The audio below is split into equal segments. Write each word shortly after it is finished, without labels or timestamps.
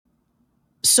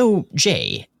So,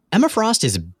 Jay, Emma Frost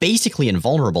is basically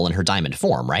invulnerable in her diamond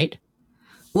form, right?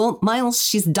 Well, Miles,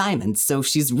 she's diamond, so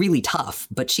she's really tough,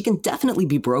 but she can definitely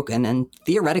be broken, and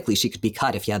theoretically she could be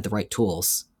cut if you had the right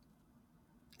tools.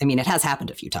 I mean, it has happened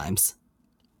a few times.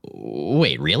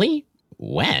 Wait, really?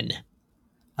 When?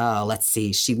 Let's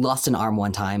see, she lost an arm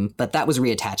one time, but that was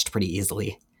reattached pretty easily.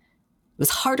 It was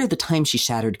harder the time she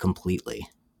shattered completely.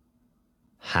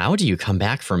 How do you come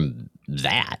back from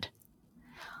that?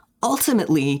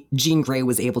 Ultimately, Jean Grey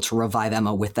was able to revive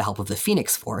Emma with the help of the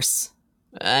Phoenix Force.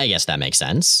 I guess that makes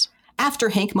sense. After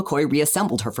Hank McCoy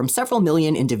reassembled her from several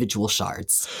million individual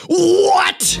shards.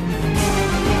 What?!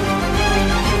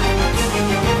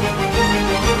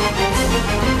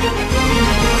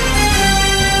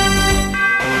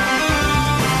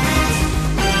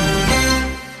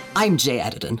 I'm Jay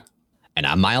Edidin. And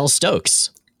I'm Miles Stokes.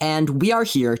 And we are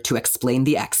here to explain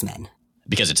the X-Men.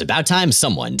 Because it's about time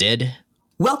someone did.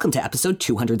 Welcome to episode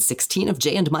 216 of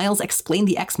Jay and Miles Explain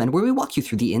the X-Men, where we walk you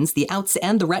through the ins, the outs,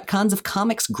 and the retcons of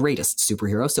comics' greatest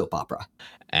superhero soap opera.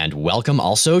 And welcome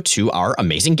also to our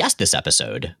amazing guest this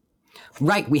episode.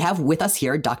 Right, we have with us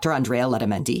here Dr. Andrea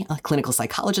Letamendi, a clinical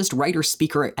psychologist, writer,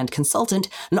 speaker, and consultant,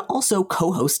 and also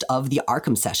co-host of the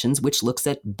Arkham Sessions, which looks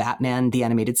at Batman, the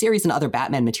animated series, and other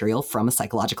Batman material from a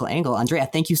psychological angle. Andrea,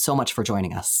 thank you so much for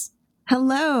joining us.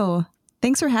 Hello.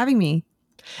 Thanks for having me.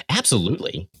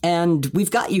 Absolutely. And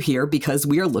we've got you here because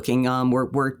we are looking,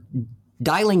 we're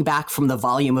dialing back from the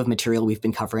volume of material we've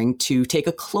been covering to take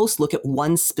a close look at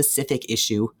one specific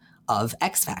issue of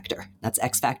X Factor. That's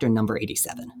X Factor number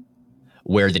 87.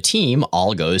 Where the team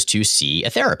all goes to see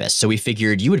a therapist. So we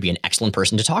figured you would be an excellent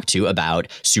person to talk to about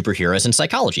superheroes and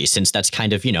psychology, since that's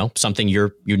kind of, something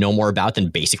you know more about than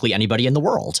basically anybody in the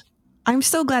world. I'm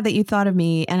so glad that you thought of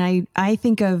me. And I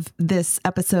think of this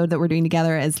episode that we're doing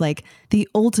together as like the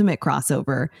ultimate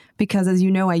crossover, because as you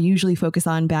know, I usually focus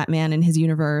on Batman and his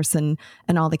universe and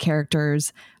all the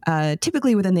characters,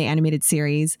 typically within the animated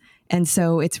series. And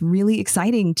so it's really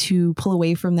exciting to pull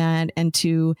away from that and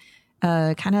to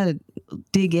kind of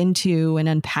dig into and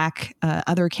unpack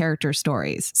other character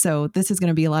stories. So this is going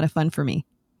to be a lot of fun for me.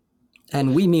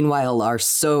 And we, meanwhile, are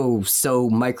so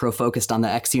micro-focused on the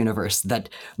X universe that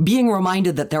being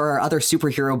reminded that there are other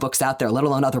superhero books out there, let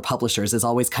alone other publishers, is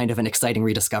always kind of an exciting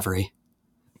rediscovery.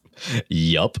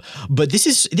 Yup. But this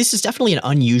is definitely an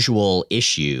unusual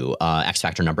issue, X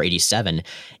Factor number 87.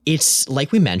 It's,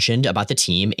 like we mentioned, about the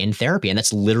team in therapy, and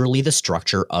that's literally the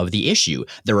structure of the issue.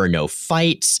 There are no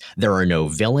fights, there are no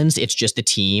villains, it's just the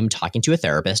team talking to a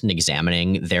therapist and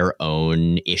examining their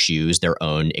own issues, their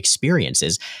own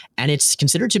experiences, and it's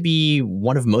considered to be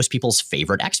one of most people's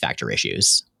favorite X Factor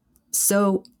issues.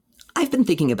 So I've been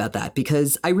thinking about that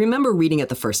because I remember reading it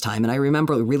the first time and I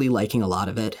remember really liking a lot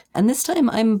of it. And this time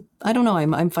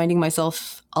I'm finding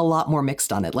myself a lot more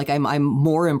mixed on it. Like I'm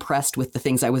more impressed with the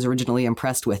things I was originally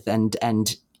impressed with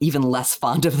and even less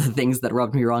fond of the things that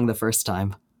rubbed me wrong the first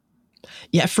time.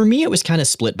 Yeah, for me, it was kind of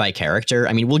split by character.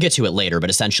 I mean, we'll get to it later, but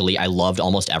essentially I loved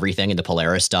almost everything in the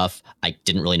Polaris stuff. I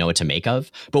didn't really know what to make of,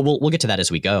 but we'll get to that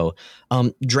as we go.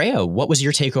 Drea, what was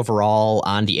your take overall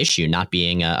on the issue, not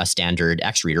being a standard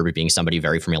X reader, but being somebody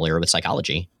very familiar with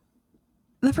psychology?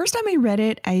 The first time I read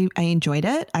it, I enjoyed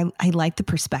it. I like the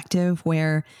perspective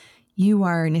where you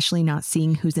are initially not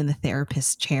seeing who's in the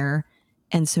therapist's chair.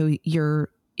 And so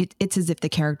it's as if the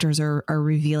characters are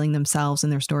revealing themselves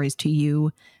and their stories to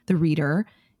you, the reader.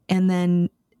 And then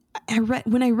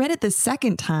when I read it the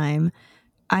second time,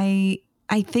 I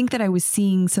think that I was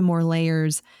seeing some more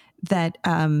layers that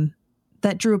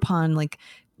drew upon like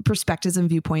perspectives and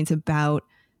viewpoints about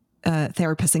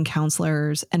therapists and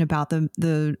counselors and about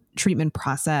the treatment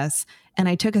process. And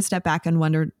I took a step back and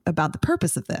wondered about the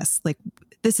purpose of this. Like,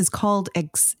 this is called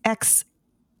X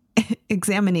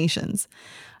examinations.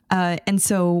 And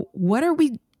so what are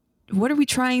we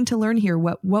trying to learn here?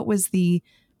 What was the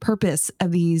purpose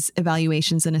of these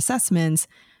evaluations and assessments?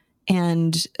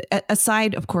 And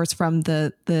aside, of course, from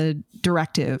the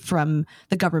directive from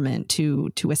the government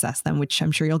to assess them, which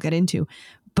I'm sure you'll get into.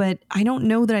 But I don't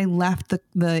know that I left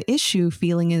the issue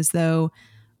feeling as though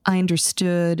I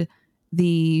understood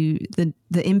the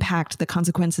impact, the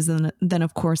consequences, and then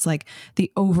of course, like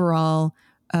the overall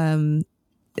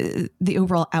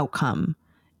outcome,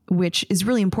 which is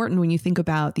really important when you think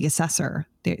about the assessor.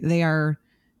 They're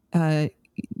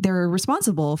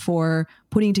responsible for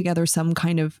putting together some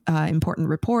kind of important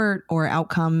report or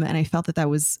outcome, and I felt that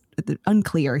was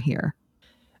unclear here.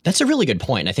 That's a really good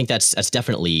point. I think that's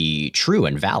definitely true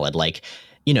and valid. Like,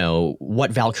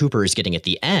 what Val Cooper is getting at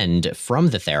the end from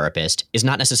the therapist is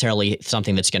not necessarily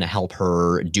something that's going to help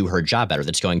her do her job better,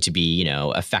 that's going to be,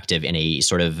 effective in a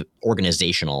sort of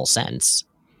organizational sense.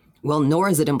 Well, nor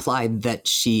is it implied that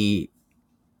she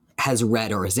has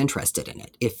read or is interested in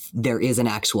it. If there is an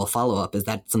actual follow-up, is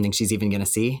that something she's even going to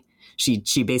see?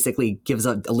 She basically gives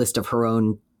a list of her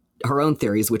own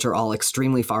theories, which are all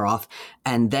extremely far off,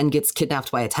 and then gets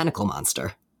kidnapped by a tentacle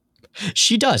monster.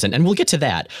 She does, and we'll get to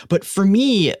that. But for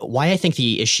me, why I think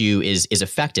the issue is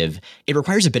effective, it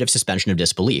requires a bit of suspension of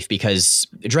disbelief because,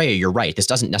 Drea, you're right. This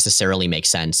doesn't necessarily make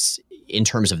sense in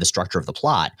terms of the structure of the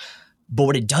plot. But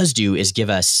what it does do is give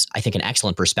us, I think, an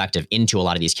excellent perspective into a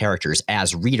lot of these characters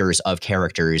as readers of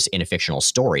characters in a fictional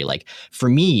story. Like, for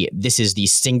me, this is the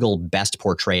single best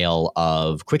portrayal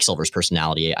of Quicksilver's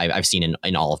personality I've seen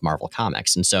in all of Marvel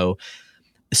Comics. And so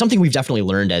something we've definitely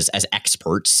learned as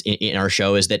experts in our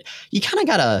show is that you kind of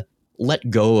got to let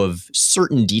go of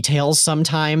certain details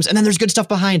sometimes, and then there's good stuff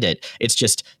behind it. It's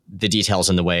just the details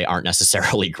in the way aren't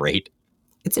necessarily great.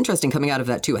 It's interesting coming out of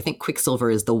that, too. I think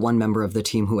Quicksilver is the one member of the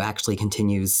team who actually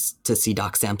continues to see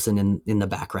Doc Samson in the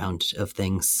background of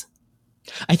things.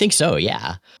 I think so,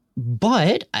 yeah.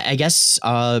 But I guess,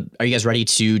 are you guys ready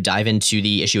to dive into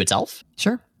the issue itself?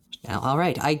 Sure. Now, all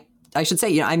right. I should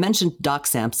say, I mentioned Doc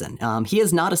Samson. He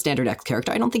is not a Standard X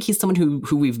character. I don't think he's someone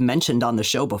who we've mentioned on the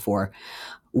show before.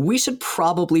 We should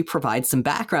probably provide some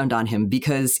background on him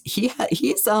because he's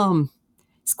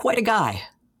quite a guy.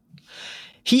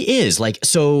 He is,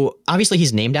 so obviously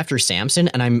he's named after Samson,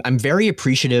 and I'm very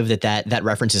appreciative that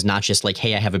reference is not just like,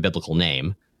 hey, I have a biblical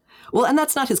name. Well, and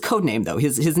that's not his code name, though.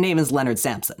 His name is Leonard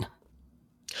Samson.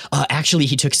 Actually,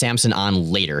 he took Samson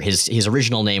on later. His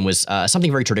original name was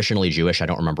something very traditionally Jewish. I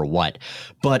don't remember what.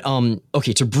 But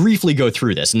okay, to briefly go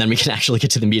through this, and then we can actually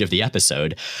get to the meat of the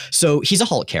episode. So he's a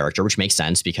Hulk character, which makes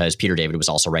sense because Peter David was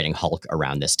also writing Hulk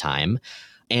around this time.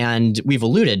 And we've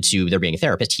alluded to there being a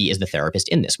therapist. He is the therapist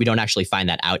in this. We don't actually find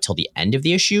that out till the end of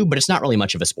the issue, but it's not really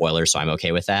much of a spoiler, so I'm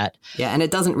okay with that. Yeah, and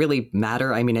it doesn't really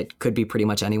matter. I mean, it could be pretty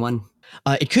much anyone.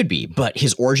 It could be, but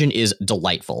his origin is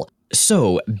delightful.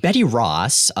 So Betty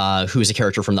Ross, who is a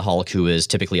character from the Hulk who is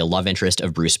typically a love interest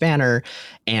of Bruce Banner,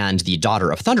 and the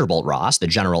daughter of Thunderbolt Ross, the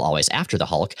general always after the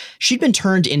Hulk, she'd been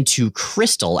turned into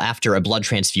Crystal after a blood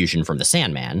transfusion from the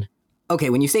Sandman. Okay,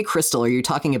 when you say crystal, are you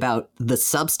talking about the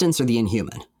substance or the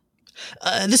Inhuman?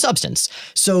 The substance.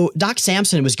 So Doc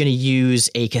Samson was going to use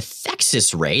a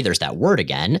cathexis ray, there's that word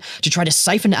again, to try to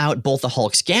siphon out both the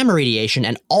Hulk's gamma radiation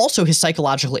and also his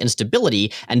psychological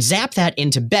instability and zap that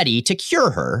into Betty to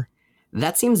cure her.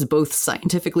 That seems both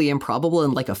scientifically improbable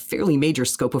and like a fairly major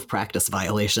scope of practice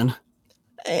violation.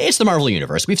 It's the Marvel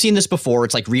Universe. We've seen this before.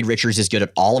 It's like Reed Richards is good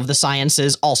at all of the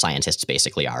sciences. All scientists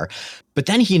basically are. But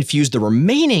then he infused the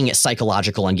remaining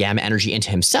psychological and gamma energy into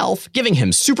himself, giving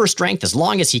him super strength as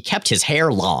long as he kept his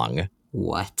hair long.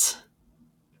 What?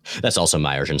 That's also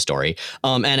my origin story.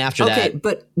 And after that... Okay,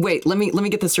 but wait, let me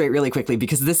get this straight really quickly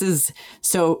because this is...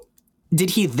 So, did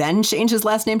he then change his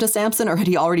last name to Samson or had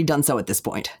he already done so at this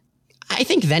point? I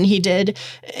think then he did.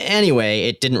 Anyway,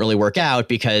 it didn't really work out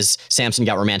because Samson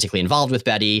got romantically involved with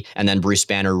Betty, and then Bruce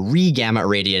Banner re-gamma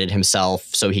irradiated himself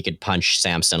so he could punch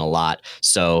Samson a lot.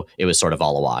 So it was sort of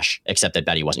all a wash, except that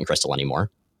Betty wasn't Crystal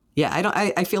anymore. Yeah,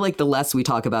 I feel like the less we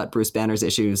talk about Bruce Banner's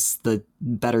issues, the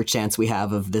better chance we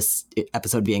have of this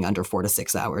episode being under 4 to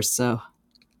 6 hours. So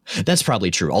that's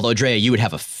probably true. Although, Drea, you would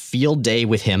have a field day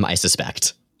with him, I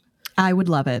suspect. I would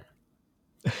love it.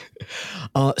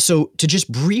 So to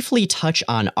just briefly touch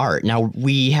on art, now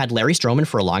we had Larry Stroman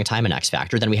for a long time in X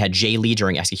Factor, then we had Jay Lee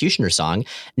during Executioner's Song.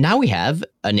 Now we have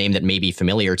a name that may be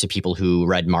familiar to people who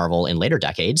read Marvel in later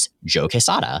decades, Joe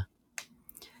Quesada.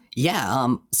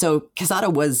 Yeah, so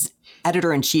Quesada was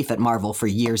editor-in-chief at Marvel for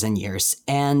years and years,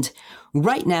 and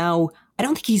right now, I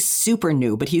don't think he's super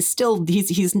new, but he's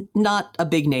not a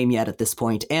big name yet at this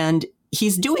point, and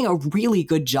he's doing a really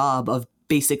good job of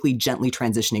basically gently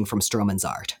transitioning from Stroman's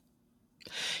art.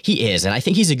 He is, and I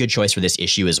think he's a good choice for this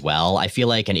issue as well. I feel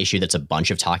like an issue that's a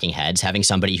bunch of talking heads, having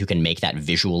somebody who can make that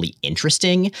visually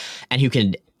interesting and who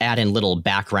can add in little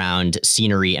background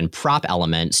scenery and prop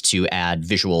elements to add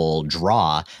visual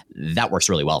draw, that works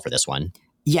really well for this one.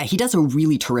 Yeah, he does a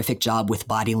really terrific job with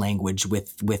body language,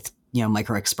 with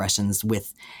micro expressions,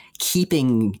 with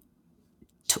keeping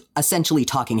essentially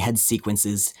talking head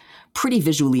sequences pretty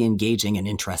visually engaging and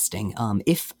interesting.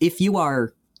 If you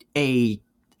are a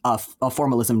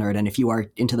formalism nerd and if you are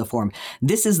into the form,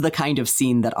 this is the kind of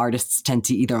scene that artists tend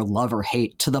to either love or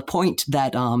hate, to the point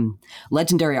that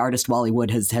legendary artist Wally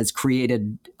Wood has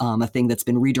created a thing that's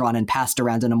been redrawn and passed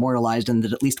around and immortalized, and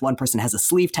that at least one person has a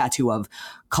sleeve tattoo of,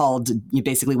 called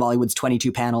basically Wally Wood's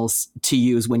 22 panels to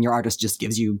use when your artist just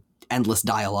gives you endless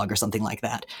dialogue or something like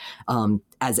that,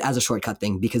 as a shortcut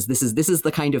thing, because this is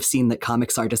the kind of scene that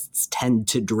comics artists tend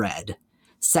to dread,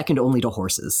 second only to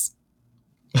horses.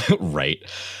 Right.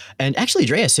 And actually,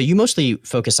 Drea, so you mostly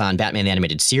focus on Batman the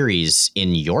Animated Series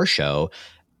in your show.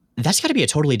 That's got to be a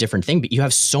totally different thing, but you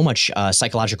have so much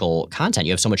psychological content.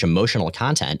 You have so much emotional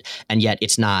content, and yet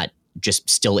it's not just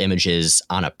still images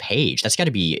on a page. That's got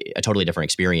to be a totally different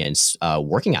experience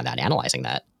working on that, analyzing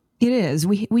that. It is.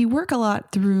 We work a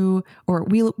lot through, or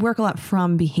we work a lot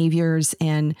from behaviors,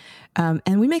 and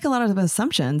we make a lot of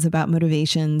assumptions about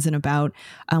motivations and about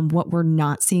what we're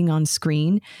not seeing on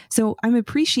screen. So I'm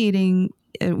appreciating.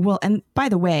 Well, and by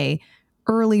the way,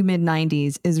 early mid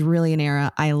 '90s is really an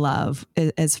era I love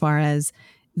as far as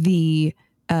the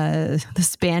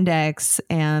spandex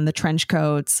and the trench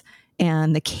coats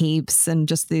and the capes and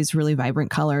just these really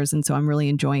vibrant colors. And so I'm really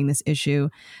enjoying this issue.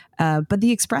 But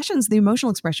the expressions, the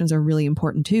emotional expressions are really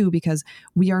important too, because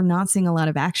we are not seeing a lot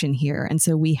of action here. And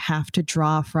so we have to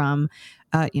draw from,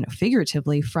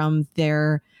 figuratively from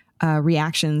their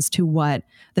reactions to what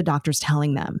the doctor's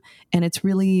telling them. And it's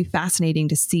really fascinating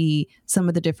to see some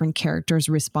of the different characters'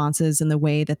 responses and the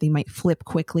way that they might flip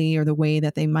quickly or the way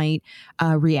that they might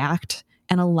react.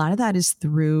 And a lot of that is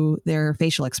through their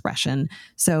facial expression.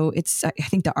 So I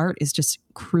think the art is just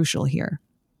crucial here.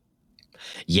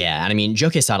 Yeah, and I mean,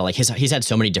 Joe Quesada, like he's had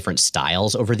so many different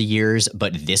styles over the years,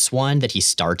 but this one that he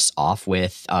starts off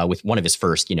with one of his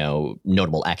first,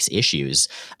 notable X issues,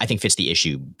 I think fits the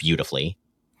issue beautifully.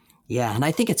 Yeah, and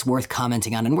I think it's worth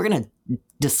commenting on, and we're going to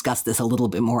discuss this a little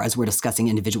bit more as we're discussing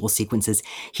individual sequences.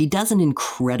 He does an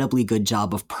incredibly good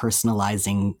job of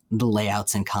personalizing the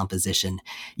layouts and composition.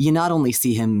 You not only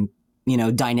see him,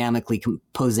 dynamically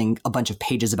composing a bunch of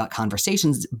pages about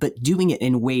conversations, but doing it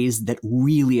in ways that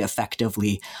really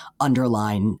effectively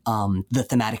underline the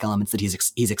thematic elements that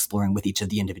he's exploring with each of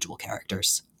the individual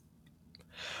characters.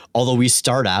 Although we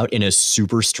start out in a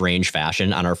super strange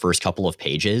fashion on our first couple of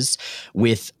pages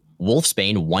with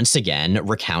Wolfsbane once again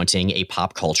recounting a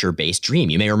pop culture-based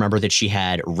dream. You may remember that she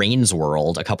had Rain's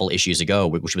World a couple issues ago,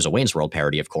 which was a Wayne's World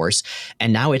parody, of course,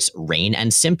 and now it's Rain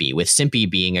and Simpy, with Simpy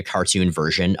being a cartoon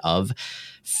version of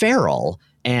Feral.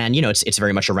 And, it's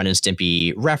very much a Ren and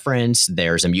Stimpy reference.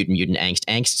 There's a Mutant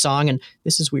Angst song, and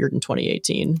this is weird in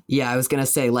 2018. Yeah, I was going to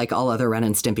say, like all other Ren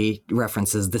and Stimpy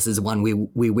references, this is one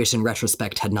we wish in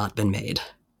retrospect had not been made.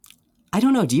 I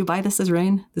don't know. Do you buy this as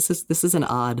Rain? This is an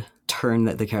odd turn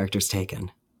that the character's taken.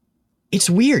 It's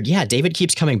weird. Yeah, David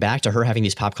keeps coming back to her having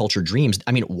these pop culture dreams.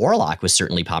 I mean, Warlock was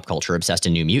certainly pop culture obsessed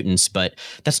in New Mutants, but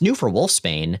that's new for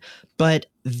Wolfsbane. But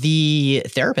the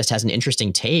therapist has an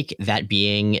interesting take, that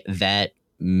being that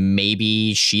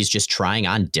maybe she's just trying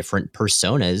on different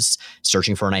personas,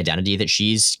 searching for an identity that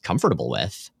she's comfortable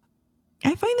with.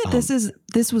 I find that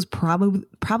this was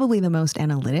probably the most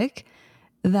analytic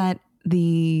that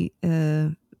the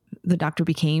doctor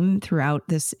became throughout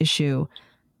this issue.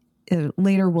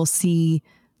 Later we'll see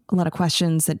a lot of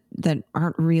questions that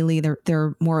aren't really,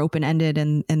 they're more open-ended,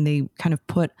 and they kind of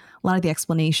put a lot of the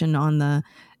explanation on the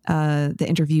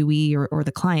interviewee or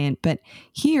the client. But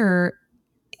here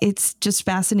it's just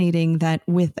fascinating that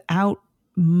without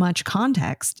much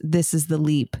context, this is the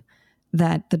leap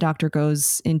that the doctor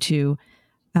goes into.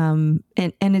 And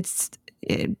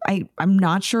I'm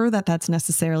not sure that that's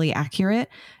necessarily accurate.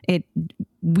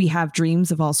 We have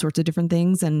dreams of all sorts of different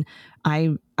things, and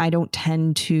I don't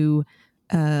tend to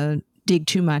dig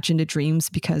too much into dreams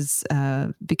because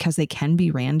they can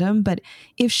be random. But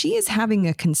if she is having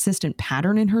a consistent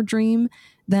pattern in her dream,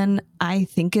 then I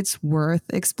think it's worth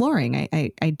exploring.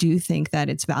 I do think that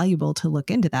it's valuable to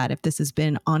look into that if this has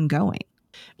been ongoing.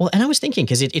 Well, and I was thinking,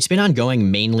 because it's been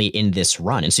ongoing mainly in this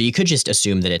run. And so you could just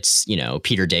assume that it's,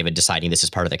 Peter David deciding this is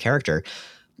part of the character.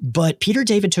 But Peter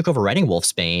David took over writing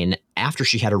Wolfsbane after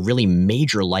she had a really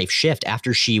major life shift,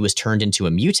 after she was turned into a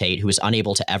mutate who was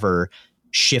unable to ever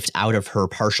shift out of her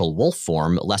partial wolf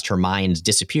form, lest her mind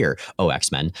disappear. Oh,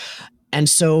 X-Men. And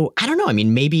so, I don't know. I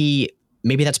mean, maybe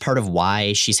that's part of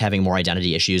why she's having more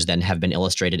identity issues than have been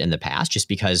illustrated in the past, just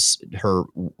because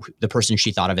the person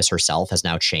she thought of as herself has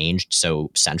now changed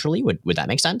so centrally. Would that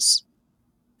make sense?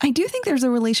 I do think there's a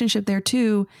relationship there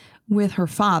too with her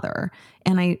father.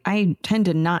 And I tend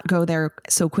to not go there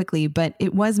so quickly, but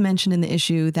it was mentioned in the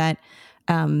issue that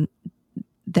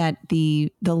that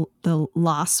the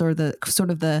loss, or the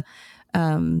sort of the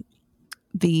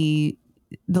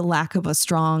lack of a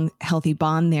strong, healthy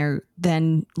bond there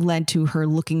then led to her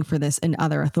looking for this in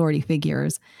other authority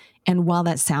figures. And while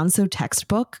that sounds so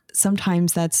textbook,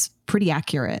 sometimes that's pretty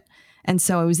accurate. And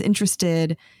so I was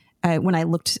interested when I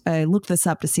looked this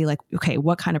up to see, like, okay,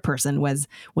 what kind of person was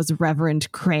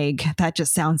Reverend Craig? That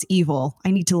just sounds evil. I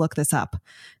need to look this up.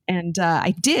 And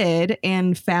I did,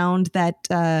 and found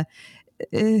that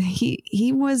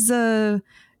he was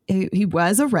he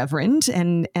was a reverend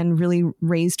and really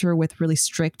raised her with really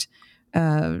strict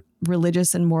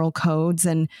religious and moral codes.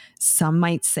 And some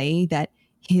might say that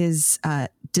his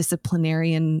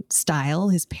disciplinarian style,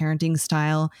 his parenting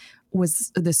style,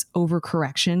 was this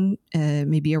overcorrection,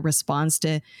 maybe a response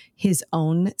to his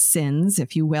own sins,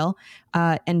 if you will.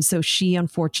 And so she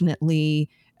unfortunately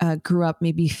grew up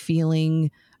maybe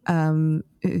feeling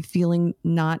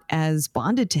not as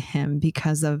bonded to him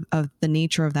because of the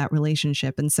nature of that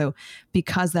relationship. And so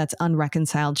because that's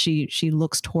unreconciled, she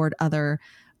looks toward other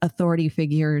authority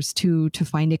figures to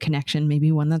find a connection, maybe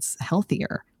one that's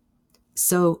healthier.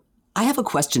 So I have a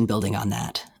question building on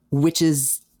that, which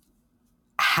is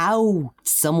how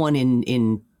someone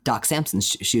in Doc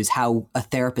Samson's shoes, how a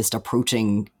therapist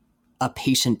approaching a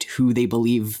patient who they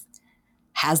believe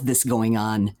has this going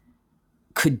on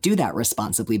could do that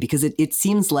responsibly, because it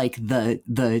seems like the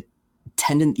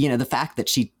fact that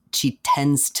she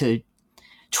tends to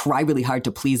try really hard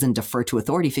to please and defer to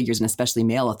authority figures, and especially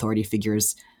male authority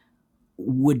figures,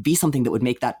 would be something that would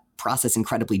make that process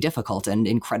incredibly difficult and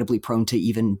incredibly prone to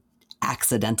even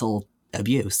accidental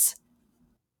abuse.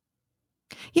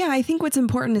 Yeah, I think what's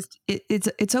important is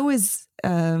it's always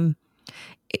the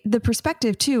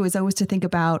perspective too is always to think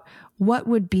about what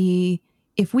would be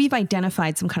if we've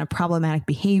identified some kind of problematic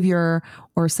behavior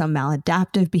or some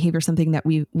maladaptive behavior, something that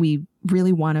we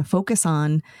really want to focus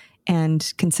on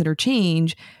and consider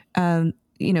change. Then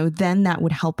that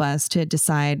would help us to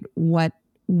decide what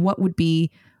would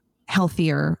be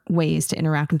healthier ways to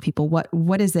interact with people.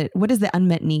 What is it? What is the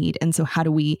unmet need? And so how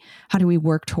do we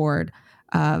work toward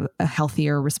a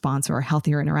healthier response or a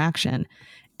healthier interaction?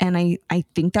 And I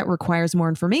think that requires more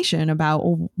information about,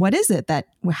 well, what is it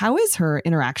how is her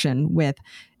interaction with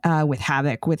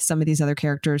Havoc, with some of these other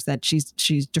characters that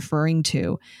she's deferring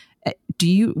to?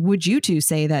 Would you two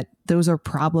say that those are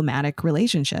problematic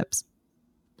relationships?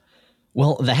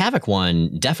 Well, the Havoc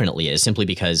one definitely is, simply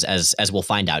because as we'll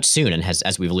find out soon, and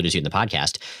as we've alluded to in the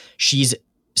podcast, she's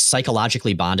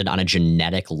psychologically bonded on a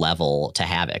genetic level to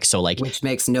Havoc. So which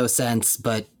makes no sense,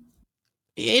 but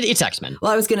it's X-Men.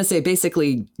 Well, I was going to say,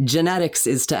 basically, genetics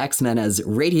is to X-Men as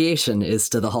radiation is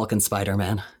to the Hulk and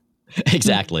Spider-Man.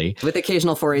 Exactly. With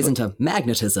occasional forays into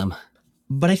magnetism.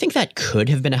 But I think that could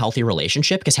have been a healthy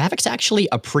relationship, because Havoc's actually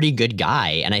a pretty good guy.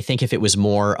 And I think if it was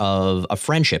more of a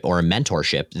friendship or a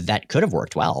mentorship, that could have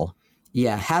worked well.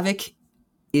 Yeah, Havoc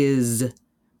is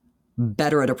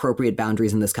better at appropriate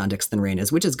boundaries in this context than Rain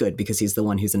is, which is good because he's the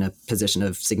one who's in a position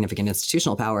of significant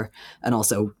institutional power and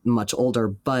also much older.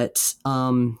 But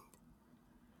I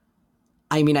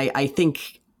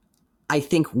think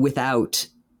without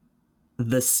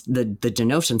this, the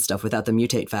Genoshan stuff, without the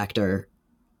mutate factor,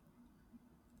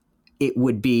 it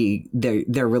would be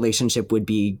their relationship would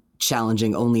be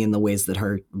challenging only in the ways that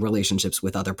her relationships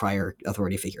with other prior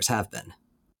authority figures have been.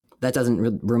 That doesn't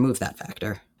remove that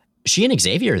factor. She and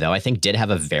Xavier, though, I think did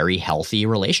have a very healthy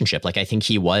relationship. I think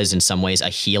he was in some ways a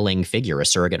healing figure, a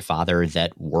surrogate father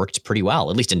that worked pretty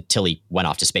well, at least until he went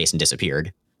off to space and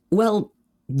disappeared. Well,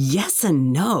 yes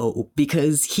and no,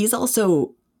 because he's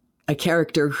also a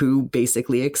character who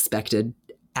basically expected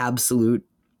absolute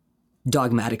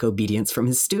dogmatic obedience from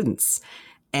his students,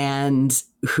 and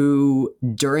who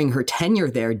during her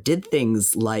tenure there did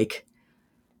things like,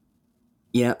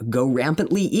 go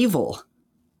rampantly evil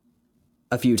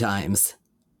a few times,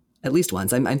 at least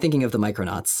once. I'm thinking of the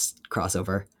Micronauts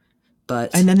crossover,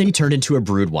 and then he turned into a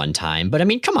Brood one time. But I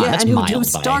mean, come on, that's mild. Who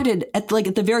started at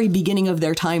the very beginning of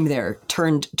their time there,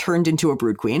 turned into a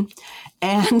Brood Queen,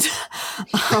 and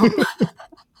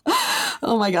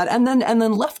oh my God, and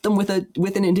then left them with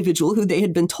an individual who they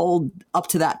had been told up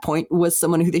to that point was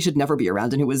someone who they should never be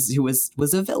around and who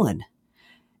was a villain.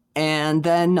 And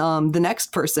then the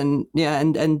next person,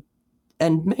 and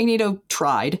Magneto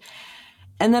tried.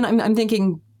 And then I'm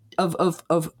thinking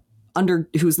of under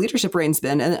whose leadership Reign's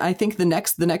been, and I think the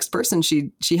next person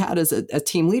she had as a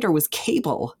team leader was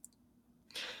Cable.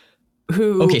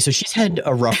 Okay, so she's had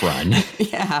a rough run.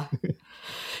 Yeah,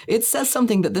 it says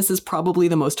something that this is probably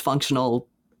the most functional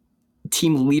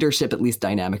team leadership, at least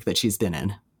dynamic, that she's been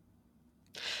in.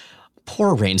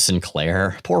 Poor Rain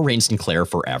Sinclair. Poor Rain Sinclair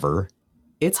forever.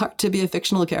 It's hard to be a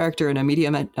fictional character in a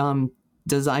medium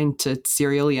designed to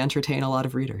serially entertain a lot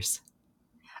of readers.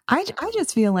 I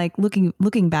just feel like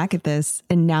looking back at this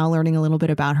and now learning a little bit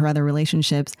about her other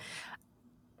relationships,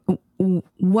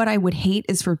 what I would hate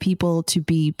is for people to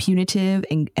be punitive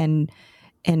and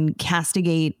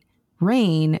castigate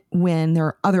Rain when there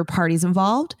are other parties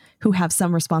involved who have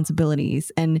some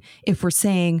responsibilities. And if we're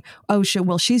saying,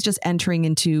 she's just entering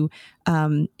into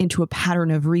a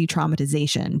pattern of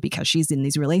re-traumatization because she's in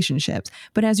these relationships.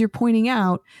 But as you're pointing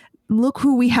out, look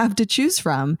who we have to choose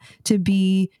from to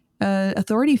be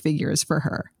authority figures for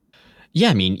her. Yeah,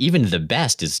 I mean, even the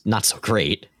best is not so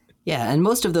great. Yeah, and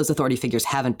most of those authority figures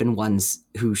haven't been ones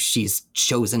who she's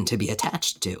chosen to be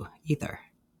attached to either.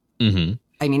 Mm-hmm.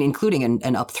 I mean, including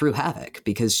and up through Havoc,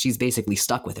 because she's basically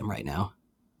stuck with him right now.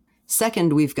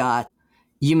 Second, we've got,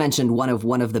 you mentioned one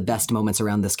of the best moments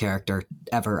around this character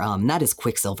ever. That is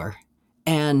Quicksilver.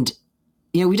 And,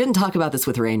 we didn't talk about this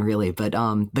with Rain really, but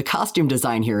the costume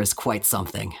design here is quite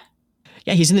something.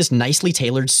 Yeah, he's in this nicely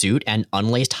tailored suit and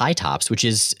unlaced high tops, which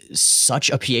is such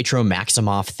a Pietro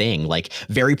Maximoff thing. Like,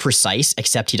 very precise,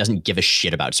 except he doesn't give a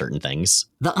shit about certain things.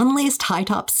 The unlaced high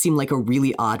tops seem like a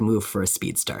really odd move for a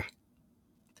speedster.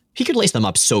 He could lace them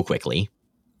up so quickly.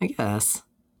 I guess.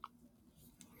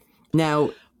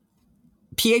 Now,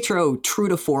 Pietro, true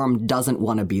to form, doesn't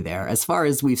want to be there. As far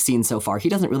as we've seen so far, he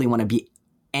doesn't really want to be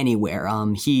anywhere.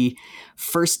 He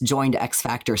first joined X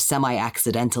Factor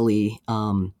semi-accidentally,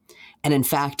 and in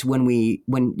fact,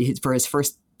 for his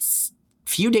first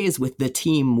few days with the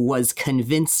team, was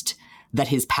convinced that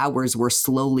his powers were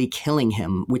slowly killing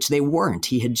him, which they weren't.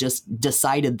 He had just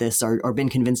decided this or been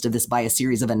convinced of this by a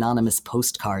series of anonymous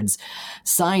postcards,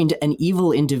 signed an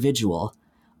evil individual.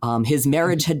 His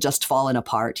marriage had just fallen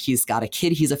apart. He's got a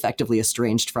kid he's effectively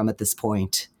estranged from at this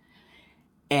point.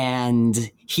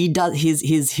 And he does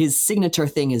his signature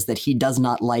thing is that he does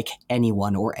not like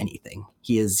anyone or anything.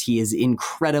 He is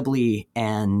incredibly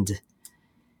and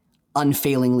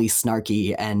unfailingly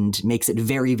snarky and makes it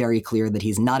very, very clear that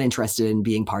he's not interested in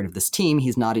being part of this team.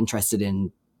 He's not interested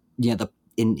in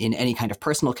in any kind of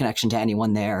personal connection to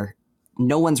anyone there.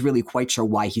 No one's really quite sure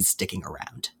why he's sticking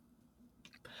around.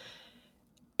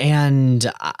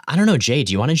 And I don't know, Jay,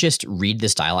 do you want to just read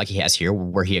this dialogue he has here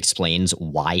where he explains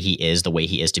why he is the way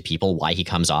he is to people, why he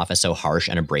comes off as so harsh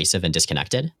and abrasive and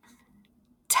disconnected?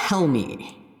 Tell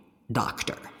me,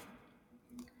 Doctor,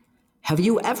 have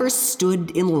you ever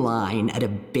stood in line at a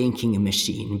banking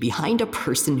machine behind a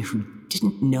person who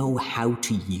didn't know how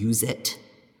to use it?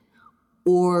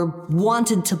 Or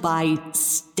wanted to buy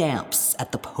stamps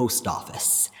at the post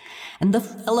office, and the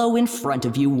fellow in front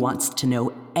of you wants to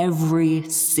know every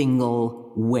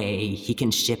single way he can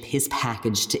ship his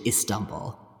package to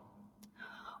Istanbul?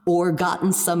 Or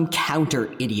gotten some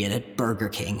counter idiot at Burger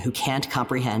King who can't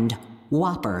comprehend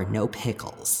Whopper, no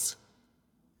pickles?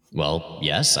 Well,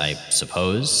 yes, I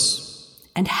suppose.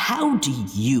 And how do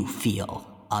you feel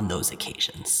on those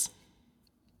occasions?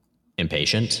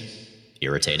 Impatient,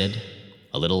 irritated,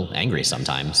 a little angry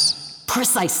sometimes.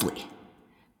 Precisely.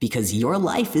 Because your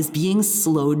life is being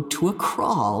slowed to a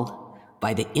crawl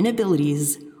by the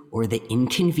inabilities or the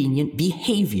inconvenient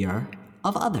behavior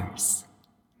of others.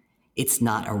 It's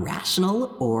not a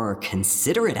rational or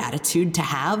considerate attitude to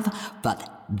have,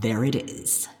 but there it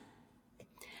is.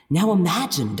 Now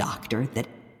imagine, Doctor, that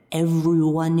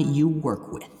everyone you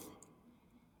work with,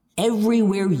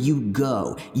 everywhere you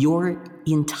go, your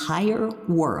entire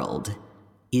world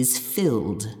is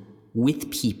filled with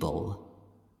people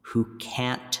who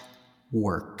can't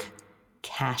work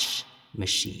cash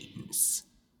machines.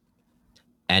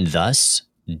 And thus,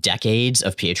 decades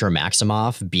of Pietro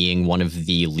Maximoff being one of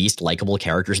the least likable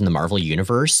characters in the Marvel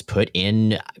Universe put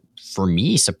in, for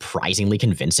me, surprisingly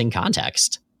convincing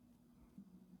context.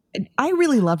 I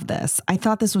really loved this. I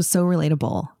thought this was so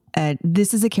relatable.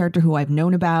 This is a character who I've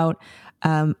known about.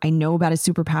 I know about his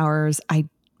superpowers.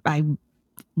 I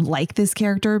like this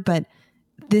character, but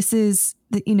this is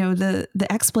the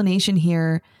explanation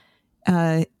here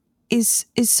is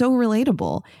so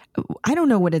relatable. I don't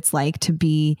know what it's like to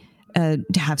be to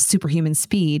have superhuman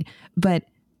speed, but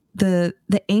the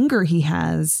anger he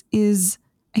has is,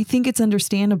 I think it's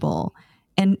understandable.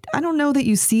 And I don't know that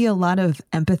you see a lot of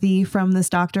empathy from this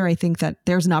doctor. I think that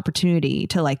there's an opportunity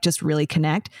to just really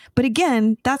connect. But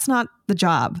again, that's not the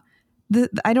job.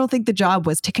 I don't think the job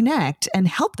was to connect and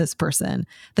help this person.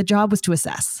 The job was to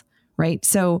assess, right?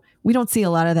 So we don't see a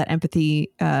lot of that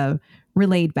empathy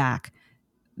relayed back.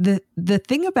 The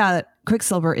thing about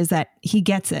Quicksilver is that he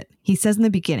gets it. He says in the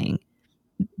beginning,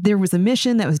 there was a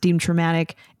mission that was deemed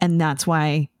traumatic, and that's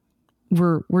why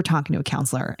we're talking to a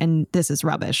counselor, and this is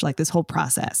rubbish. This whole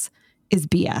process is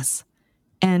BS.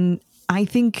 And I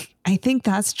think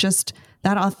that's just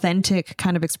that authentic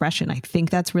kind of expression. I think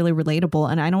that's really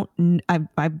relatable. And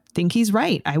I think he's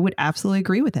right. I would absolutely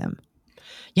agree with him.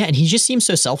 Yeah, and he just seems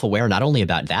so self-aware, not only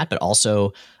about that, but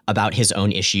also about his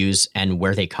own issues and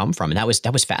where they come from. And that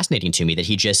was fascinating to me, that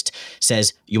he just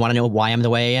says, you want to know why I'm the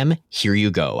way I am? Here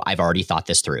you go. I've already thought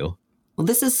this through. Well,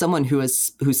 this is someone who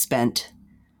spent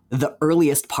the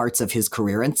earliest parts of his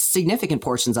career and significant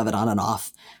portions of it on and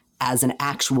off as an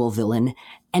actual villain,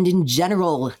 and in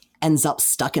general ends up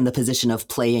stuck in the position of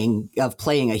playing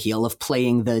a heel, of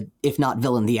playing the, if not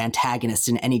villain, the antagonist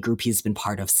in any group he's been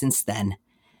part of since then.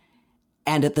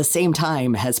 And at the same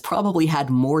time has probably had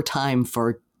more time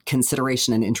for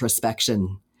consideration and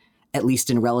introspection, at least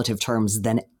in relative terms,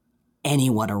 than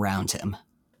anyone around him.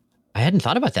 I hadn't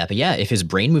thought about that, but yeah, if his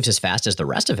brain moves as fast as the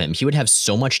rest of him, he would have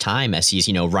so much time as he's,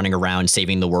 running around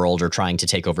saving the world or trying to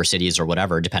take over cities or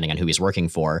whatever, depending on who he's working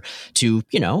for, to,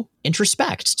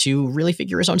 introspect, to really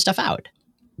figure his own stuff out.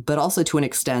 But also to an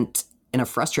extent, in a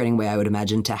frustrating way, I would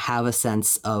imagine, to have a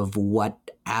sense of what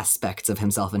aspects of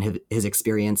himself and his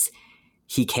experience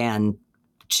he can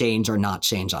change or not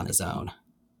change on his own.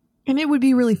 And it would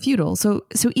be really futile. So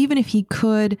even if he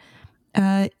could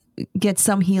get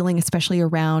some healing, especially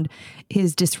around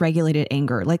his dysregulated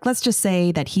anger. Like, let's just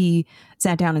say that he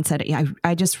sat down and said, yeah,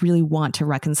 I just really want to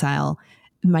reconcile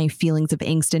my feelings of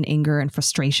angst and anger and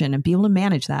frustration and be able to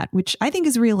manage that, which I think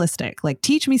is realistic. Like,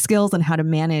 teach me skills on how to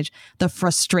manage the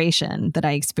frustration that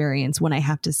I experience when I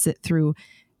have to sit through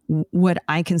what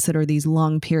I consider these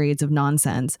long periods of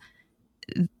nonsense.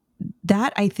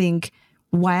 That, I think,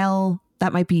 while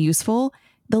that might be useful,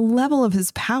 the level of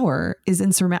his power is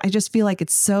insurmountable. I just feel like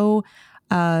it's so,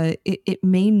 it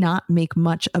may not make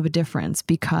much of a difference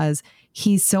because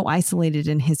he's so isolated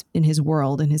in his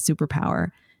world and his superpower.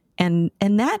 And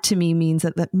that to me means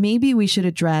that maybe we should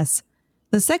address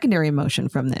the secondary emotion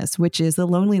from this, which is the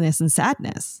loneliness and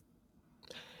sadness.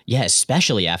 Yeah,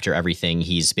 especially after everything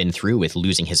he's been through with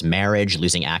losing his marriage,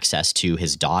 losing access to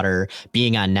his daughter,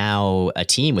 being on now a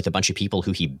team with a bunch of people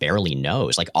who he barely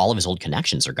knows. Like, all of his old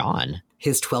connections are gone.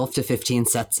 His 12 to 15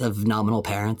 sets of nominal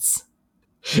parents.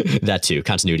 That too.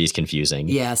 Continuity is confusing.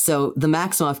 Yeah, so the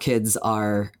Maximoff kids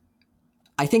are,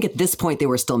 I think at this point they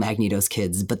were still Magneto's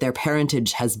kids, but their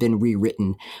parentage has been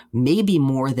rewritten maybe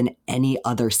more than any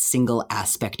other single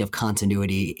aspect of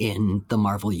continuity in the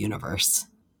Marvel Universe.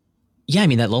 Yeah, I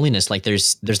mean, that loneliness, like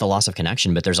there's the loss of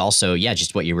connection, but there's also,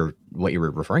 just what you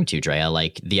were referring to, Drea,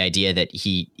 like the idea that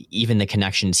even the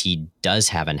connections he does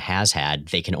have and has had,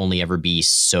 they can only ever be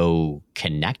so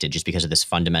connected just because of this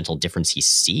fundamental difference he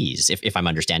sees, if I'm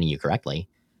understanding you correctly.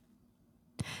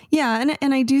 Yeah,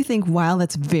 and I do think while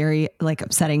that's very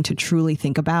upsetting to truly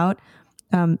think about,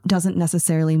 doesn't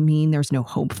necessarily mean there's no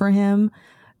hope for him.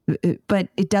 But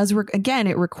it does again,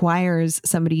 it requires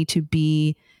somebody to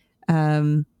be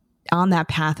on that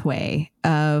pathway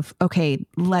of, okay,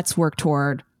 let's work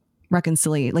toward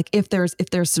reconciliate. Like, if there's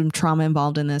some trauma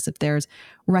involved in this, if there's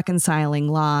reconciling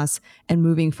loss and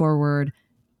moving forward.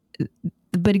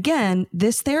 But again,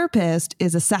 this therapist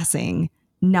is assessing,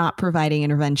 not providing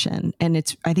intervention. And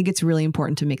I think it's really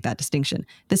important to make that distinction.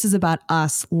 This is about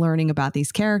us learning about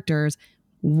these characters,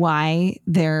 why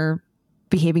they're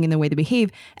behaving in the way they behave,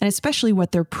 and especially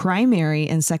what their primary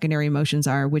and secondary emotions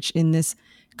are, which in this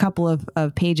couple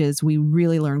of pages, we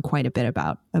really learn quite a bit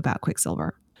about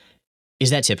Quicksilver. Is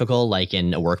that typical, like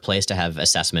in a workplace, to have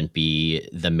assessment be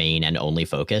the main and only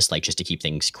focus, like just to keep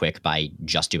things quick by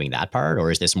just doing that part?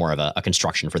 Or is this more of a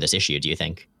construction for this issue, do you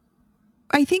think?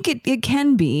 I think it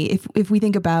can be, if we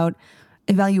think about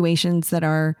evaluations that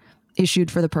are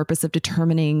issued for the purpose of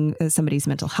determining somebody's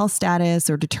mental health status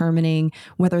or determining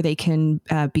whether they can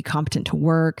be competent to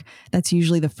work. That's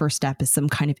usually the first step, is some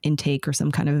kind of intake or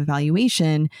some kind of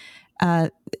evaluation.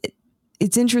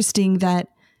 It's interesting that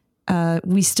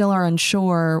we still are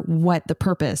unsure what the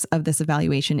purpose of this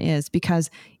evaluation is, because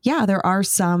there are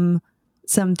some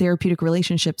therapeutic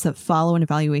relationships that follow an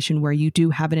evaluation where you do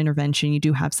have an intervention, you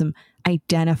do have some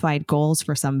identified goals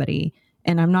for somebody.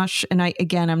 And I'm not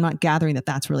I'm not gathering that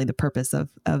that's really the purpose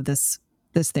of this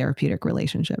therapeutic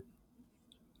relationship.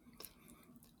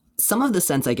 Some of the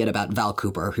sense I get about Val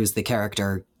Cooper, who's the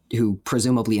character who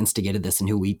presumably instigated this and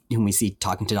whom we see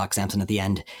talking to Doc Samson at the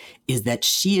end, is that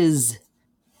she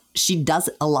does,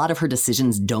 a lot of her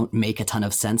decisions don't make a ton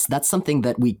of sense. That's something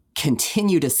that we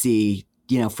continue to see,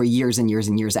 for years and years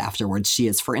and years afterwards. She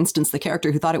is, for instance, the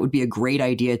character who thought it would be a great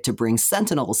idea to bring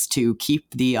Sentinels to keep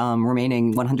the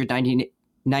remaining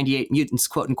 198 mutants,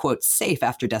 quote unquote, safe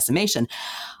after decimation.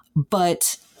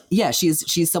 But yeah,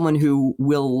 she's someone who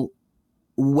will,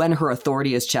 when her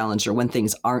authority is challenged or when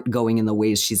things aren't going in the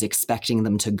ways she's expecting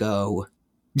them to go,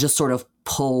 just sort of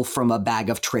pull from a bag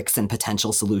of tricks and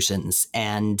potential solutions.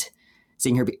 And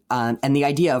seeing her and the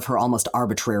idea of her almost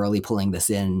arbitrarily pulling this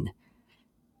in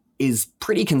is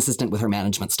pretty consistent with her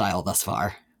management style thus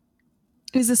far.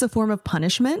 Is this a form of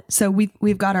punishment? So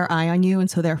we've got our eye on you, and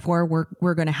so therefore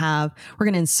we're going to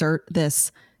insert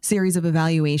this series of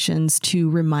evaluations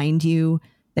to remind you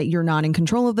that you're not in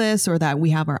control of this, or that we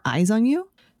have our eyes on you?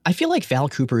 I feel like Val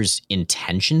Cooper's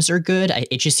intentions are good.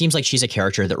 It just seems like she's a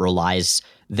character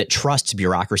that trusts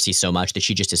bureaucracy so much that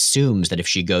she just assumes that if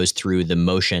she goes through the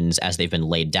motions as they've been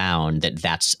laid down, that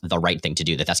that's the right thing to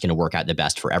do, that that's going to work out the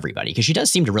best for everybody. Because she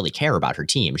does seem to really care about her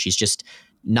team. She's just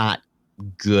not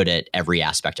good at every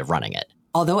aspect of running it.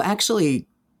 Although actually,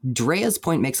 Drea's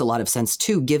point makes a lot of sense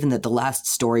too, given that the last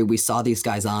story we saw these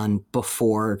guys on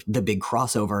before the big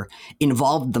crossover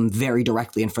involved them very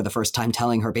directly and for the first time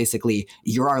telling her basically,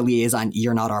 you're our liaison,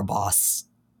 you're not our boss.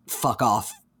 Fuck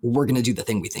off. We're going to do the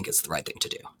thing we think is the right thing to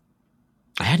do.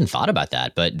 I hadn't thought about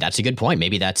that, but that's a good point.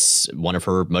 Maybe that's one of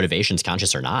her motivations,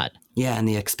 conscious or not. Yeah, and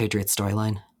the expatriate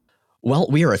storyline. Well,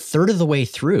 we are a third of the way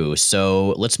through,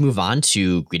 so let's move on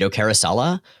to Guido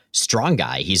Carosella. Strong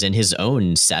guy. He's in his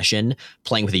own session,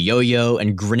 playing with a yo-yo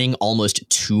and grinning almost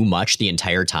too much the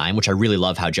entire time, which I really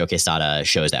love how Joe Quesada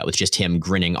shows that, with just him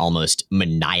grinning almost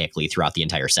maniacally throughout the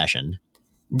entire session.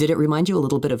 Did it remind you a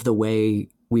little bit of the way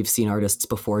we've seen artists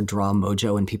before draw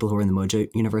Mojo and people who are in the Mojo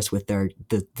universe with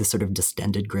the sort of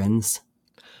distended grins?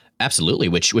 Absolutely,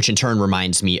 which in turn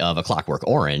reminds me of A Clockwork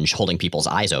Orange holding people's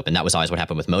eyes open. That was always what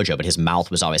happened with Mojo, but his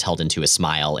mouth was always held into a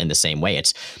smile in the same way.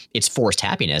 It's forced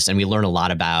happiness, and we learn a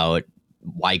lot about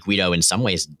why Guido in some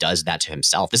ways does that to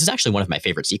himself. This is actually one of my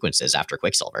favorite sequences after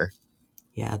Quicksilver.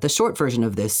 Yeah, the short version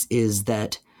of this is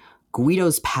that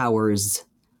Guido's powers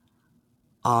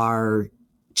are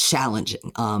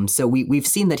challenging. So we've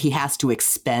seen that he has to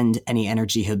expend any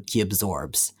energy he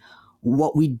absorbs.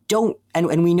 What we don't,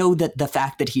 and we know that the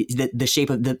fact that the shape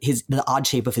of the odd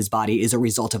shape of his body is a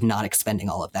result of not expending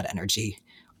all of that energy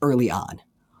early on.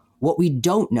 What we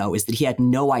don't know is that he had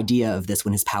no idea of this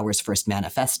when his powers first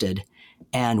manifested.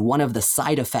 And one of the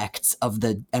side effects of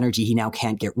the energy he now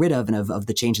can't get rid of and of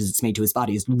the changes it's made to his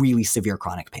body is really severe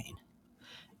chronic pain.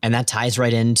 And that ties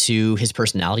right into his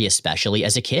personality, especially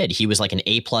as a kid. He was like an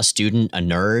A+ student, a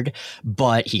nerd,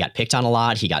 but he got picked on a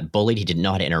lot. He got bullied. He didn't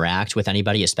know how to interact with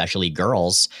anybody, especially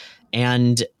girls.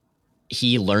 And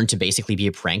he learned to basically be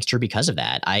a prankster because of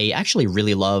that. I actually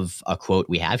really love a quote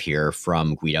we have here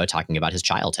from Guido talking about his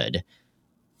childhood.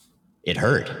 It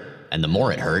hurt. And the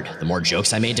more it hurt, the more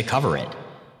jokes I made to cover it.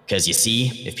 Because you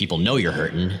see, if people know you're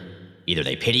hurting, either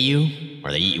they pity you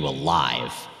or they eat you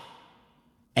alive.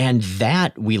 And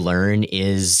that, we learn,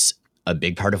 is a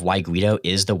big part of why Guido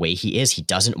is the way he is. He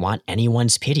doesn't want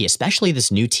anyone's pity, especially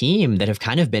this new team that have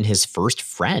kind of been his first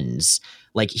friends.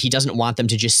 Like, he doesn't want them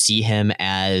to just see him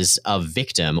as a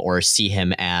victim or see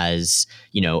him as,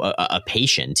 a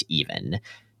patient even.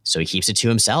 So he keeps it to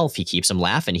himself. He keeps them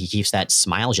laughing. He keeps that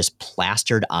smile just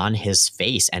plastered on his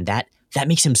face. And that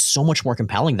makes him so much more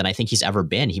compelling than I think he's ever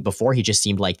been. Before he just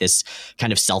seemed like this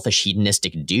kind of selfish,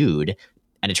 hedonistic dude.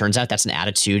 And it turns out that's an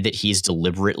attitude that he's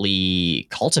deliberately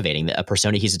cultivating, a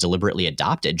persona he's deliberately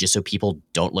adopted just so people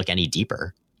don't look any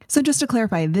deeper. So just to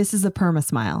clarify, this is a perma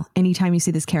smile. Anytime you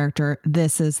see this character,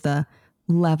 this is the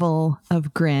level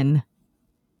of grin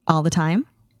all the time?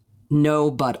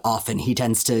 No, but often. He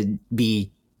tends to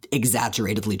be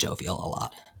exaggeratedly jovial a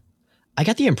lot. I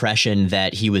got the impression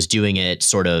that he was doing it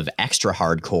sort of extra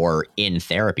hardcore in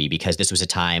therapy because this was a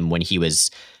time when he was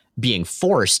being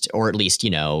forced, or at least,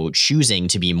 choosing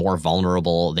to be more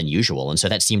vulnerable than usual. And so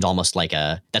that smile seemed almost like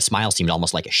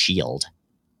a shield.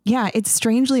 Yeah, it's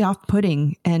strangely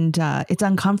off-putting and it's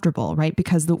uncomfortable, right?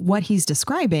 Because what he's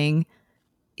describing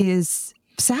is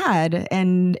sad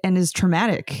and is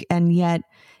traumatic. And yet,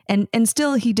 and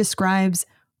still he describes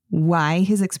why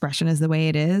his expression is the way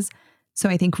it is. So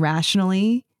I think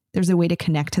rationally, there's a way to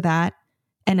connect to that.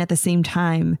 And at the same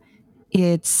time,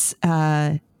 it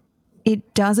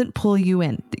doesn't pull you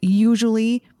in.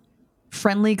 Usually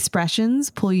friendly expressions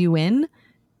pull you in.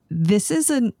 This is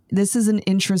an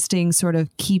interesting sort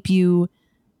of keep you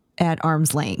at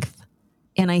arm's length.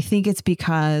 And I think it's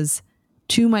because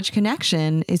too much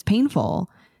connection is painful.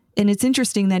 And it's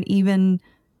interesting that even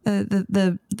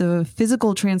the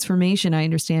physical transformation, I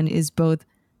understand, is both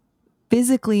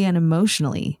physically and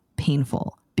emotionally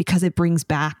painful because it brings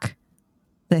back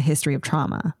the history of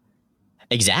trauma.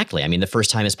 Exactly. I mean, the first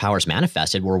time his powers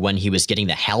manifested were when he was getting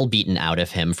the hell beaten out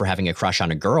of him for having a crush on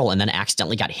a girl and then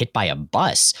accidentally got hit by a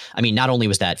bus. I mean, not only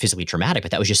was that physically traumatic,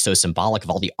 but that was just so symbolic of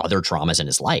all the other traumas in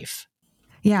his life.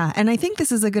 Yeah. And I think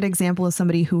this is a good example of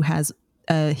somebody who has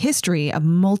a history of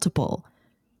multiple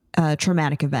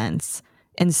traumatic events.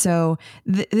 And so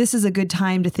this is a good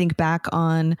time to think back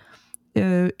on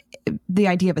the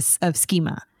idea of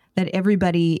schema that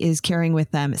everybody is carrying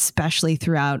with them, especially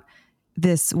throughout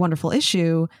this wonderful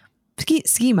issue,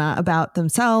 schema about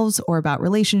themselves or about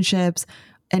relationships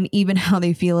and even how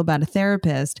they feel about a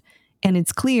therapist. And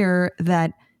it's clear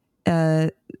that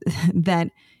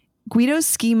that Guido's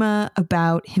schema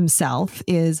about himself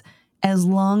is, as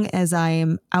long as I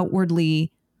am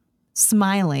outwardly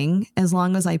smiling, as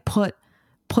long as I put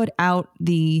out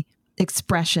the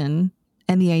expression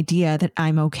and the idea that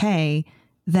I'm okay,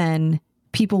 then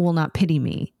people will not pity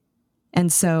me.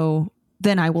 And so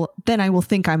then I will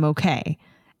think I'm okay.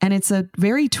 And it's a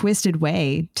very twisted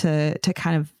way to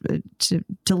kind of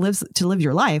to live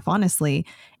your life, honestly.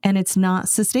 And it's not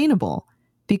sustainable,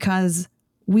 because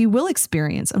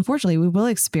unfortunately, we will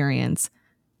experience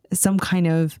some kind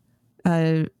of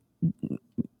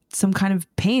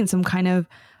pain, some kind of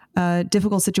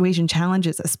difficult situation,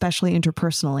 challenges, especially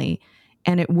interpersonally.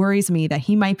 And it worries me that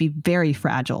he might be very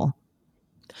fragile.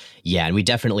 Yeah, and we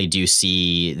definitely do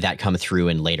see that come through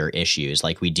in later issues.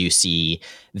 Like, we do see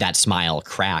that smile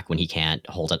crack when he can't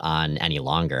hold it on any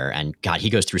longer. And God, he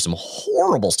goes through some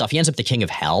horrible stuff. He ends up the king of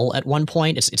hell at one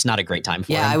point. It's not a great time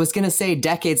for him. Yeah, I was going to say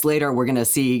decades later, we're going to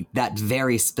see that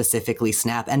very specifically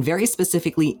snap, and very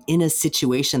specifically in a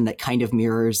situation that kind of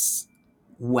mirrors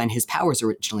when his powers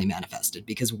originally manifested,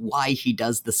 because why he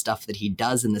does the stuff that he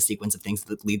does in the sequence of things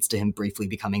that leads to him briefly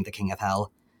becoming the king of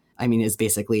hell, I mean, is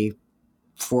basically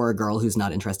for a girl who's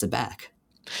not interested back.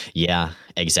 Yeah,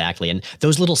 exactly. And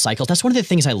those little cycles, that's one of the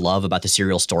things I love about the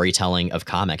serial storytelling of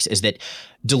comics, is that,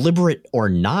 deliberate or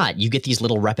not, you get these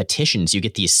little repetitions, you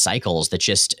get these cycles that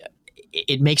just,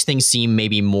 it makes things seem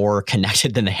maybe more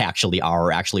connected than they actually are,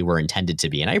 or actually were intended to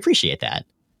be. And I appreciate that.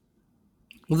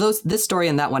 Well, this story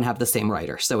and that one have the same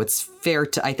writer, so it's fair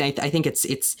to, I think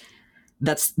it's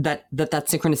that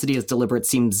synchronicity is deliberate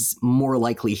seems more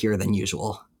likely here than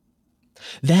usual.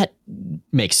 That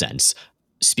makes sense.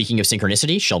 Speaking of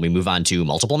synchronicity, shall we move on to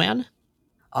Multiple Man?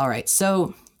 All right,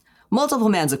 so Multiple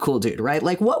Man's a cool dude, right?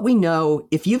 Like, what we know,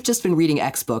 if you've just been reading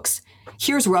X books,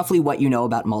 here's roughly what you know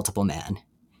about Multiple Man.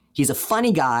 He's a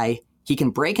funny guy. He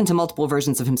can break into multiple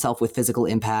versions of himself with physical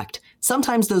impact.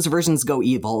 Sometimes those versions go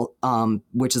evil,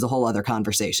 which is a whole other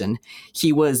conversation.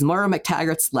 He was Moira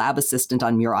McTaggart's lab assistant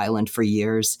on Muir Island for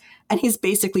years, and he's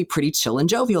basically pretty chill and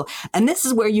jovial. And this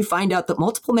is where you find out that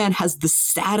Multiple Man has the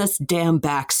saddest damn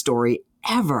backstory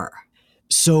ever.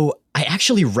 So I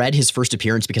actually read his first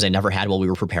appearance because I never had while we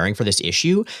were preparing for this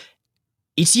issue.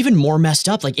 It's even more messed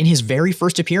up. Like, in his very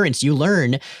first appearance, you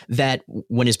learn that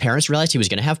when his parents realized he was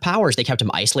going to have powers, they kept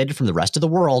him isolated from the rest of the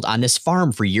world on this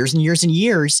farm for years and years and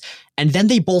years. And then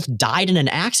they both died in an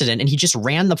accident, and he just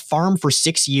ran the farm for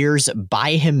 6 years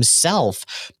by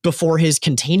himself before his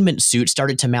containment suit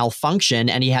started to malfunction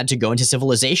and he had to go into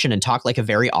civilization and talk like a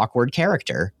very awkward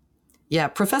character. Yeah,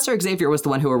 Professor Xavier was the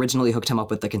one who originally hooked him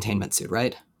up with the containment suit,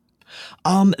 right?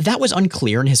 That was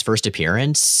unclear in his first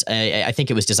appearance. I think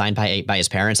it was designed by his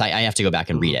parents. I have to go back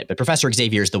and read it. But Professor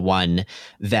Xavier is the one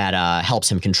that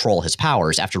helps him control his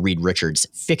powers after Reed Richards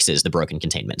fixes the broken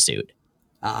containment suit.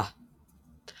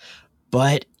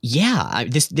 But yeah,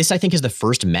 this I think is the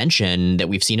first mention that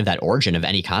we've seen of that origin of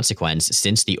any consequence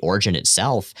since the origin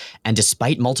itself. And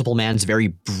despite Multiple Man's very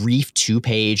brief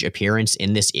 2-page appearance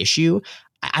in this issue,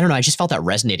 I don't know, I just felt that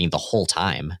resonating the whole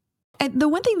time. And the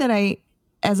one thing that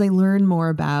as I learn more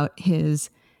about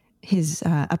his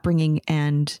upbringing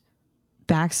and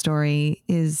backstory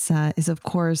is of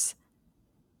course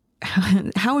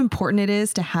how important it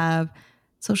is to have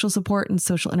social support and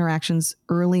social interactions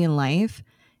early in life,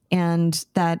 and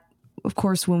that, of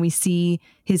course, when we see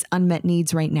his unmet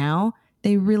needs right now,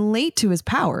 they relate to his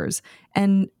powers,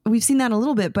 and we've seen that a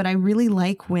little bit. But I really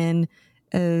like when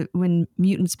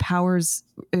mutants' powers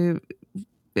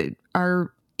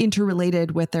are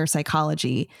interrelated with their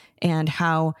psychology, and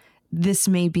how this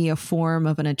may be a form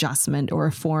of an adjustment or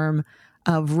a form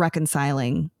of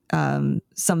reconciling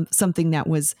something that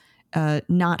was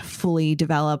not fully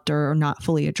developed or not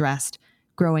fully addressed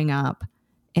growing up,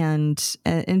 and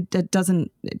it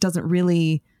doesn't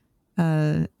really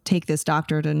take this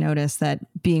doctor to notice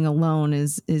that being alone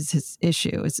is his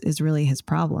issue, is really his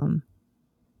problem.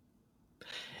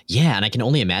 Yeah, and I can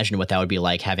only imagine what that would be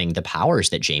like, having the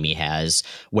powers that Jamie has,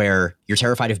 where you're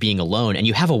terrified of being alone, and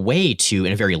you have a way to,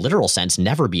 in a very literal sense,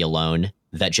 never be alone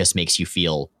that just makes you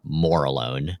feel more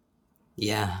alone.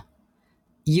 Yeah.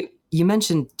 You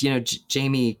mentioned,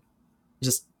 Jamie,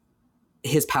 just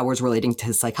his powers relating to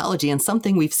his psychology, and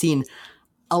something we've seen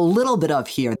a little bit of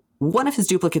here. One of his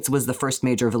duplicates was the first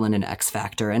major villain in X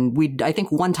Factor, and we'd, I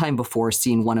think, one time before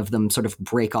seen one of them sort of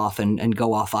break off and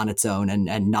go off on its own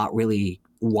and not really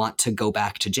want to go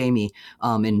back to Jamie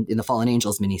in the Fallen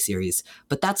Angels miniseries.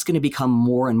 But that's going to become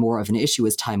more and more of an issue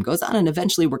as time goes on, and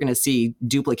eventually we're going to see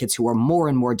duplicates who are more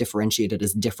and more differentiated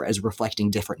as reflecting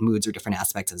different moods or different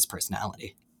aspects of his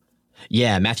personality.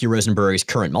 Yeah, Matthew Rosenberg's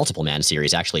current Multiple Man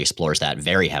series actually explores that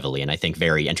very heavily, and I think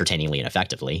very entertainingly and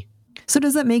effectively. So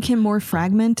does that make him more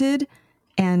fragmented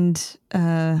and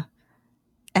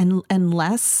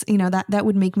less, that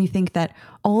would make me think that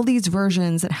all these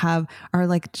versions that are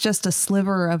like just a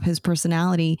sliver of his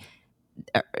personality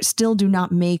still do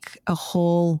not make a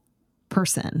whole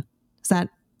person.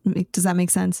 Does that make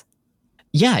sense?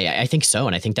 Yeah, I think so,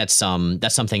 and I think that's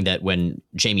something that when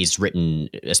Jamie's written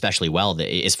especially well, that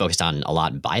is focused on a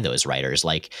lot by those writers.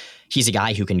 Like, he's a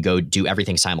guy who can go do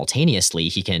everything simultaneously.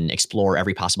 He can explore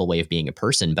every possible way of being a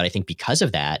person, but I think because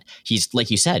of that, he's,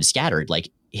 like you said, scattered. Like,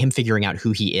 him figuring out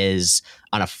who he is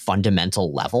on a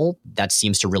fundamental level, that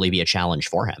seems to really be a challenge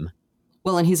for him.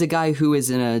 Well, and he's a guy who is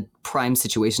in a prime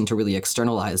situation to really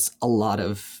externalize a lot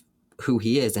of who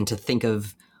he is and to think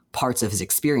of parts of his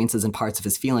experiences and parts of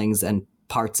his feelings and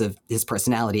parts of his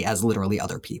personality as literally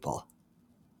other people.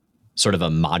 Sort of a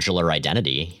modular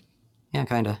identity. Yeah,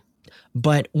 kind of.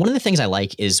 But one of the things I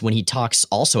like is when he talks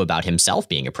also about himself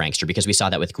being a prankster, because we saw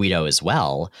that with Guido as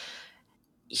well.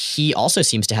 He also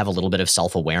seems to have a little bit of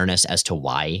self-awareness as to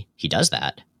why he does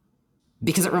that.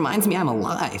 Because it reminds me I'm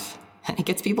alive, and it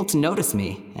gets people to notice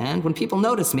me. And when people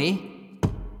notice me, it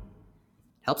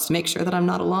helps to make sure that I'm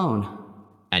not alone.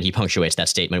 And he punctuates that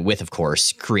statement with, of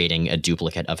course, creating a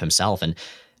duplicate of himself. And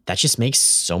that just makes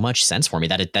so much sense for me.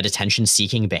 That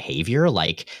attention-seeking behavior,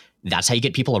 like, that's how you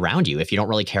get people around you. If you don't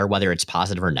really care whether it's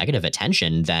positive or negative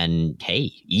attention, then,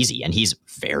 hey, easy. And he's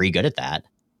very good at that.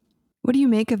 What do you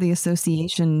make of the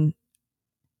association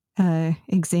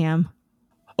exam?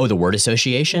 Oh, the word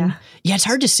association? Yeah, it's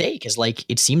hard to say because, like,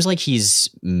 it seems like he's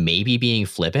maybe being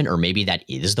flippant, or maybe that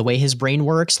is the way his brain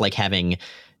works, like having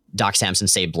Doc Samson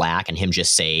say black and him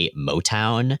just say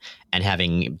Motown, and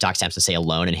having Doc Samson say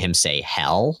alone and him say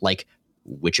hell. Like,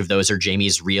 which of those are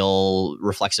Jamie's real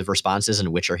reflexive responses and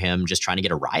which are him just trying to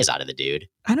get a rise out of the dude?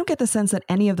 I don't get the sense that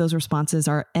any of those responses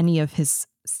are any of his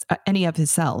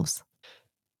selves.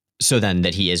 So then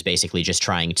that he is basically just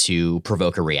trying to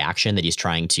provoke a reaction, that he's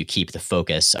trying to keep the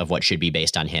focus of what should be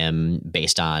based on him,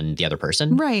 based on the other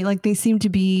person? Right. Like, they seem to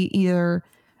be either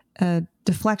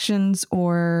deflections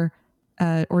or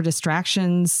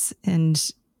distractions.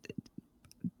 And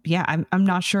yeah, I'm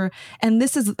not sure. And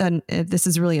this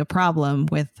is really a problem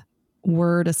with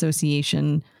word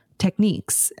association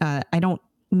techniques. I don't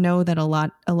know that a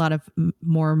lot of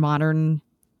more modern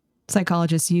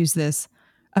psychologists use this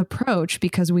approach,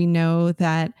 because we know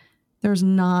that there's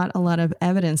not a lot of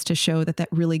evidence to show that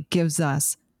really gives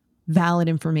us valid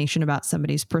information about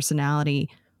somebody's personality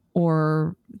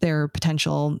or their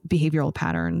potential behavioral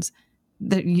patterns,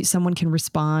 that someone can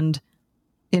respond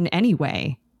in any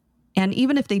way. And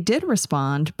even if they did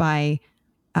respond by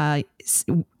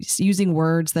using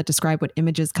words that describe what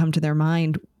images come to their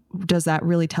mind, does that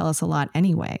really tell us a lot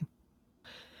anyway?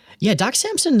 Yeah, Doc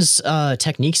Samson's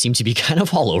techniques seem to be kind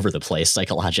of all over the place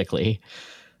psychologically,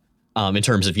 in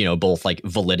terms of, both like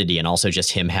validity and also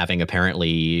just him having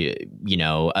apparently,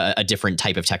 a different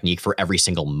type of technique for every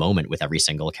single moment with every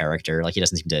single character. Like, he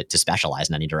doesn't seem to specialize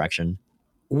in any direction.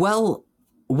 Well,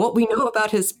 what we know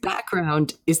about his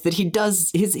background is that he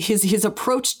does his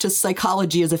approach to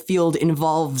psychology as a field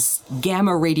involves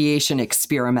gamma radiation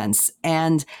experiments.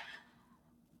 And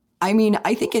I mean,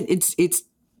 I think it's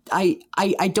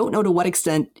I don't know to what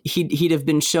extent he'd have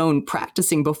been shown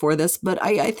practicing before this, but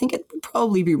I think it would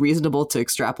probably be reasonable to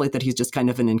extrapolate that he's just kind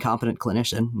of an incompetent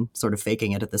clinician, sort of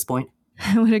faking it at this point.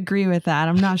 I would agree with that.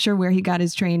 I'm not sure where he got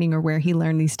his training or where he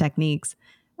learned these techniques.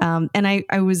 And I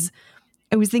was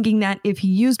thinking that if he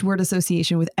used word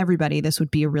association with everybody, this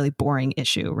would be a really boring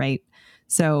issue, right?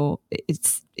 So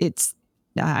it's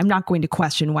I'm not going to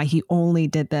question why he only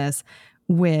did this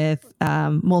with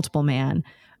Multiple Man.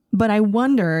 But I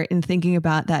wonder, in thinking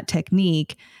about that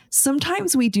technique,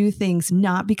 sometimes we do things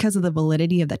not because of the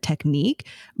validity of the technique,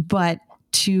 but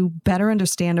to better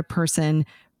understand a person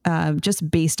just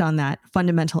based on that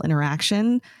fundamental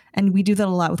interaction. And we do that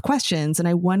a lot with questions. And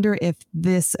I wonder if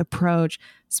this approach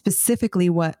specifically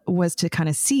was to kind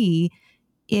of see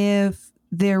if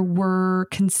there were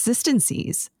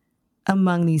consistencies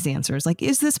among these answers. Like,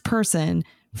 is this person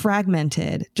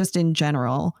fragmented just in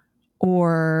general?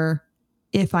 Or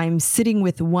if I'm sitting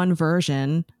with one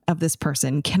version of this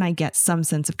person, can I get some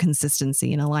sense of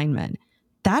consistency and alignment?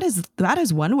 That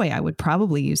is one way I would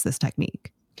probably use this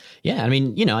technique. Yeah, I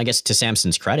mean, I guess to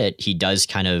Samson's credit, he does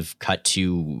kind of cut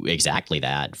to exactly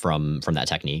that from that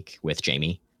technique with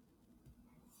Jamie.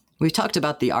 We've talked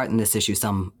about the art in this issue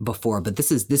some before, but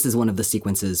this is one of the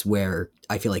sequences where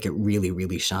I feel like it really,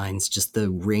 really shines. Just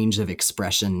the range of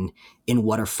expression in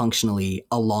what are functionally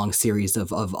a long series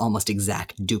of almost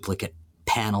exact duplicate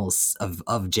panels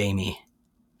of Jamie.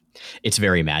 It's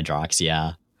very Madrox,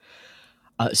 yeah.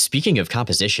 Speaking of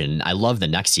composition, I love the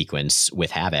next sequence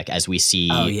with Havoc as we see.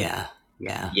 Oh yeah,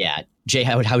 yeah. Yeah. Jay,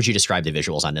 how would you describe the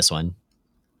visuals on this one?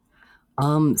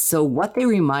 So what they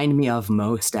remind me of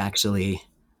most, actually,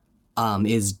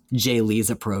 is Jay Lee's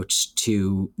approach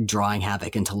to drawing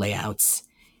Havoc into layouts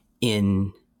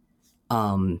in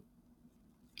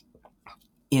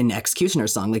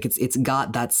Executioner's Song. Like it's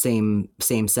got that same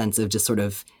sense of just sort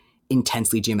of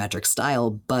intensely geometric style,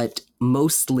 but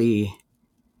mostly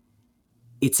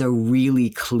it's a really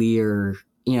clear,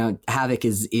 Havoc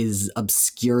is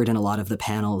obscured in a lot of the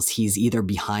panels. He's either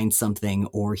behind something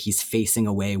or he's facing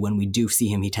away. When we do see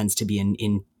him, he tends to be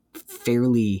in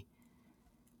fairly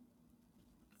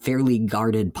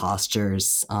guarded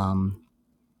postures.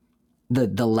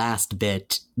 The last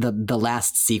bit, the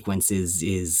last sequence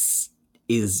is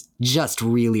just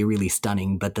really, really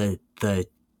stunning, but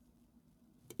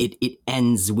it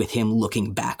ends with him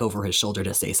looking back over his shoulder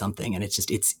to say something, and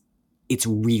it's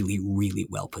really, really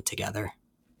well put together.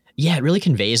 Yeah, it really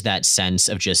conveys that sense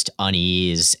of just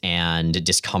unease and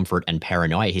discomfort and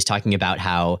paranoia. He's talking about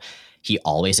how he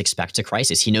always expects a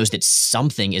crisis. He knows that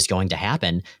something is going to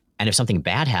happen, and if something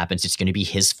bad happens, it's going to be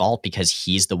his fault because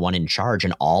he's the one in charge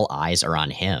and all eyes are on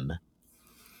him.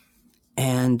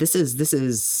 And this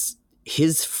is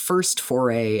his first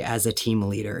foray as a team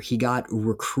leader. He got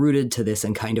recruited to this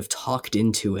and kind of talked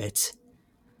into it,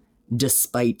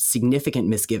 despite significant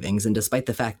misgivings and despite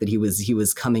the fact that he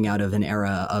was coming out of an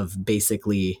era of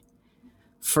basically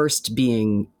first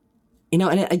being,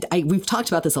 and we've talked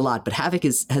about this a lot, but Havoc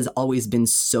has always been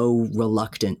so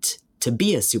reluctant to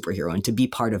be a superhero and to be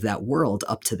part of that world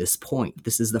up to this point.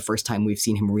 This is the first time we've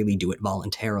seen him really do it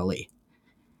voluntarily.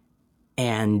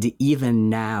 And even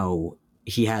now,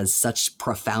 he has such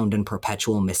profound and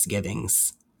perpetual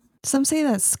misgivings. Some say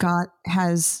that Scott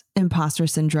has imposter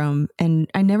syndrome, and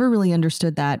I never really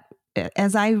understood that.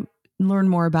 As I learn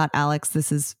more about Alex,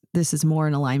 this is more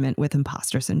in alignment with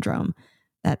imposter syndrome.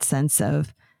 That sense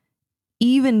of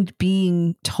even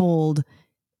being told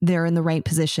they're in the right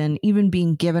position, even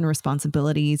being given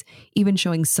responsibilities, even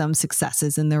showing some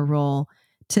successes in their role,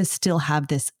 to still have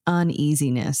this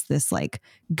uneasiness, this like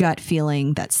gut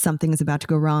feeling that something is about to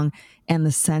go wrong, and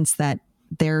the sense that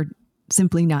they're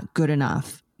simply not good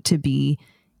enough to be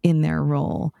in their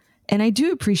role. And I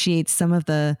do appreciate some of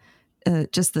the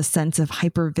just the sense of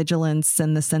hypervigilance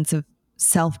and the sense of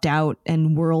self-doubt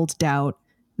and world doubt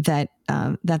that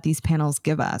that these panels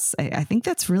give us. I think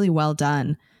that's really well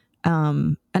done.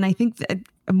 And I think that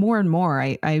more and more,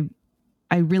 I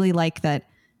really like that,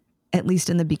 at least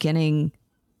in the beginning,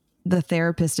 the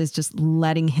therapist is just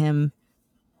letting him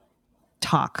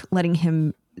talk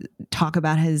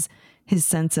about his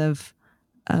sense of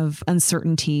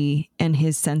uncertainty and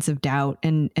his sense of doubt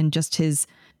and just his,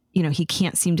 he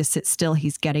can't seem to sit still.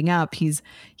 He's getting up. He's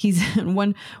at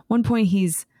one point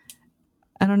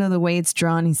I don't know the way it's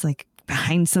drawn. He's like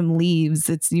behind some leaves.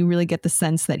 You really get the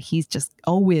sense that he's just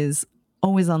always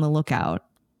on the lookout.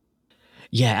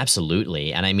 Yeah,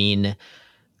 absolutely. And I mean,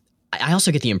 I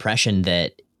also get the impression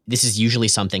that this is usually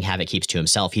something Havoc keeps to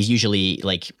himself. He's usually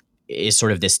is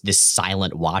sort of this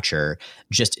silent watcher,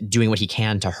 just doing what he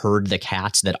can to herd the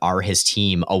cats that are his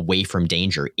team away from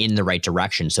danger in the right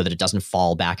direction so that it doesn't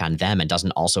fall back on them and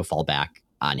doesn't also fall back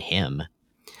on him.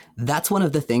 That's one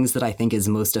of the things that I think is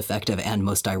most effective and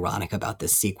most ironic about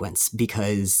this sequence,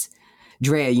 because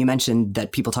Drea, you mentioned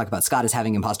that people talk about Scott as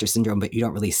having imposter syndrome, but you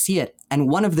don't really see it. And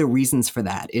one of the reasons for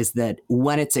that is that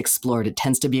when it's explored, it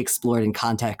tends to be explored in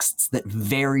contexts that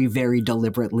very, very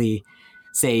deliberately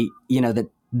say, that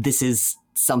this is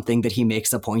something that he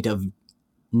makes a point of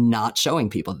not showing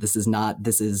people.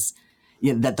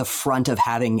 That the front of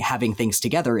having things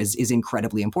together is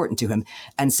incredibly important to him.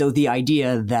 And so the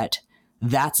idea that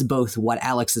that's both what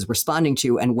Alex is responding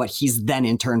to and what he's then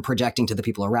in turn projecting to the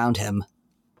people around him,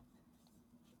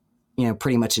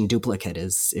 pretty much in duplicate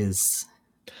is.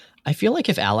 I feel like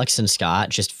if Alex and Scott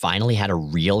just finally had a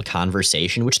real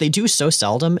conversation, which they do so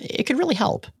seldom, it could really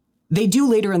help. They do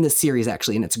later in this series,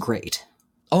 actually, and it's great.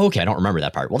 Oh, okay. I don't remember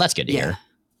that part. Well, that's good to hear.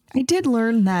 I did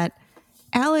learn that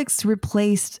Alex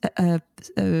replaced a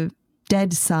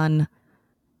dead son.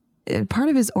 Part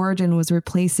of his origin was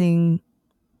replacing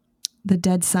the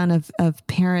dead son of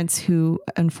parents who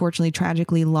unfortunately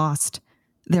tragically lost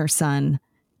their son.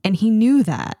 And he knew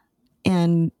that.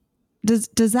 And does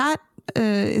that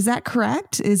is that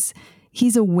correct? Is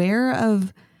he's aware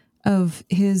of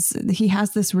he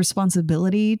has this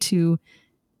responsibility to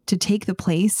take the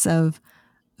place of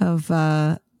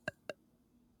I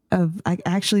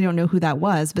actually don't know who that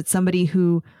was, but somebody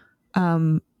who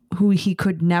he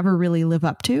could never really live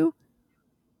up to?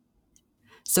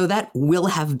 So that will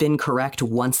have been correct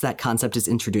once that concept is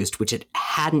introduced, which it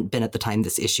hadn't been at the time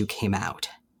this issue came out.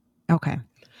 Okay.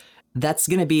 That's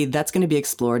gonna be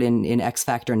explored in X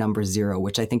Factor number 0,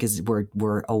 which I think is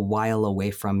we're a while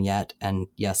away from yet. And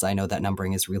yes, I know that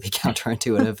numbering is really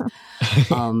counterintuitive.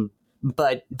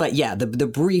 But yeah, the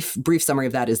brief summary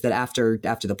of that is that after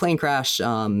the plane crash,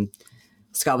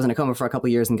 Scott was in a coma for a couple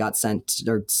of years and got sent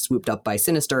or swooped up by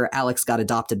Sinister. Alex got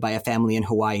adopted by a family in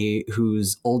Hawaii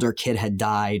whose older kid had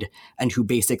died and who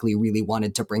basically really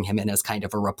wanted to bring him in as kind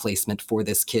of a replacement for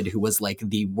this kid who was like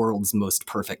the world's most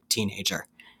perfect teenager.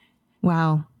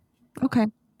 Wow. Okay.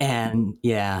 And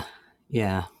yeah.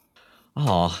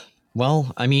 Oh,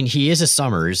 well, I mean, he is a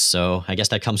Summers, so I guess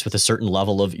that comes with a certain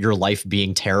level of your life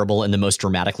being terrible in the most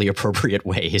dramatically appropriate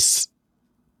ways.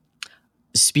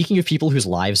 Speaking of people whose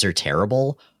lives are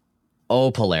terrible,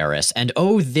 oh, Polaris, and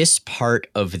oh, this part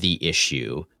of the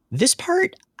issue. This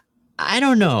part, I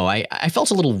don't know. I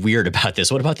felt a little weird about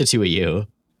this. What about the two of you?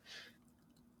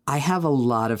 I have a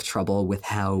lot of trouble with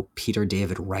how Peter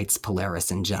David writes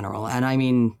Polaris in general. And I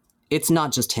mean, it's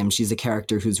not just him. She's a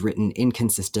character who's written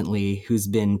inconsistently, who's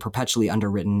been perpetually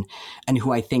underwritten, and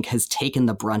who I think has taken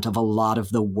the brunt of a lot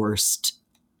of the worst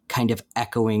kind of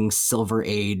echoing Silver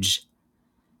Age.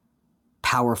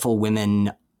 Powerful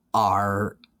women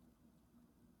are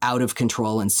out of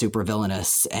control and super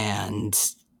villainous, and,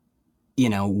 you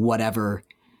know, whatever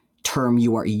term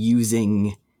you are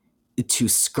using to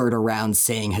skirt around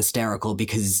saying hysterical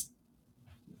because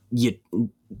you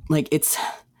like it's,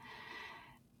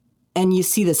 and you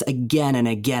see this again and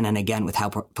again and again with how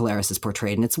Polaris is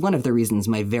portrayed. And it's one of the reasons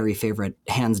my very favorite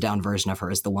hands down version of her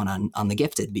is the one on The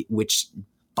Gifted, which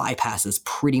bypasses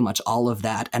pretty much all of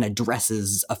that and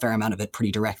addresses a fair amount of it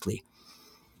pretty directly.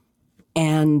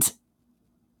 And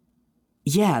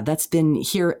yeah, that's been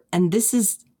here. And this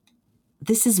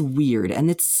is weird. And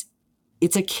it's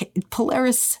a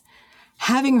Polaris,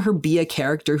 having her be a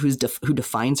character who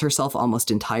defines herself almost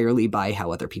entirely by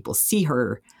how other people see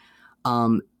her,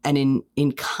 and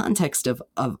in context of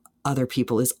other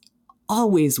people, is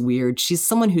always weird. She's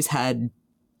someone who's had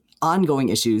ongoing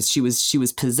issues. She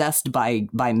was possessed by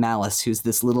Malice, who's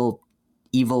this little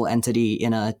evil entity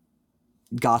in a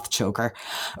goth choker,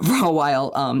 for a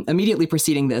while. Immediately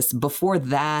preceding this, after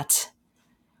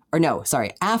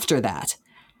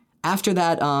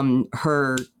that,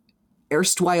 her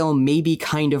erstwhile maybe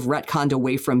kind of retconned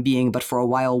away from being, but for a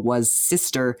while was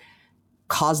sister,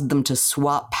 caused them to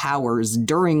swap powers,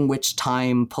 during which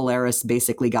time Polaris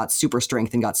basically got super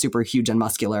strength and got super huge and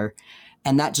muscular.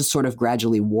 And that just sort of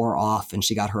gradually wore off, and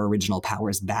she got her original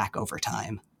powers back over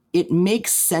time. It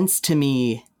makes sense to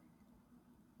me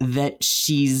that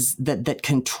that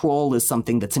control is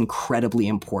something that's incredibly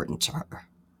important to her.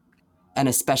 And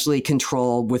especially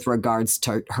control with regards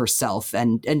to herself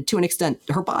and to an extent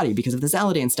her body because of the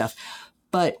Zaladane stuff.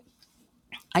 But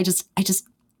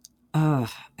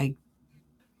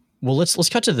Well, let's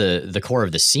cut to the core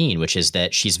of the scene, which is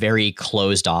that she's very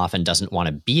closed off and doesn't want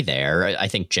to be there. I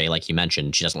think, Jay, like you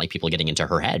mentioned, she doesn't like people getting into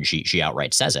her head. She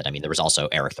outright says it. I mean, there was also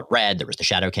Eric the Red, there was the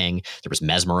Shadow King, there was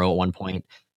Mesmero at one point.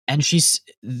 And she's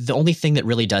the only thing that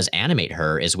really does animate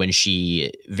her is when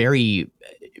she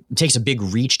takes a big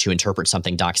reach to interpret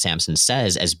something Doc Samson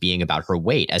says as being about her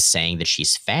weight, as saying that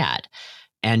she's fat.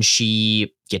 And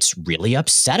she gets really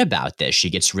upset about this. She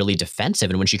gets really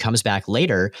defensive. And when she comes back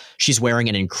later, she's wearing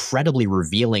an incredibly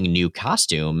revealing new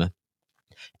costume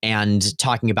and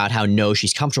talking about how, no,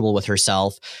 she's comfortable with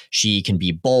herself. She can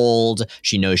be bold.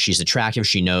 She knows she's attractive.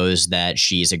 She knows that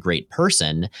she's a great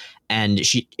person. And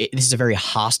this is a very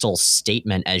hostile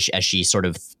statement as she sort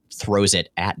of throws it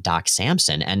at Doc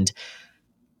Samson. And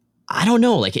I don't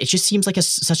know, like, it just seems like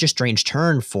such a strange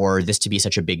turn for this to be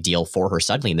such a big deal for her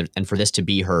suddenly, and for this to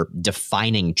be her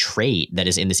defining trait that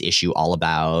is in this issue all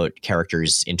about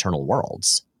characters' internal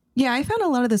worlds. Yeah, I found a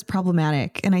lot of this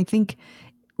problematic. And I think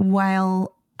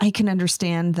while I can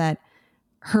understand that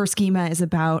her schema is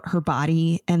about her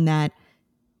body and that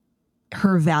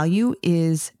her value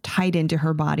is tied into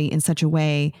her body in such a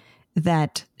way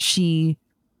that she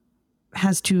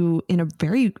has to, in a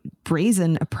very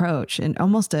brazen approach and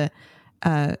almost a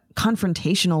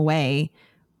confrontational way,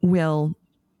 will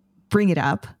bring it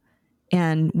up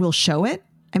and will show it.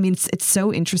 I mean, it's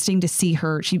so interesting to see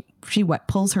her. She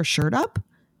pulls her shirt up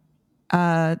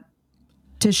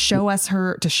to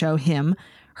show him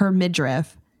her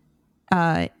midriff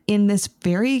in this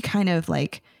very kind of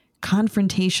like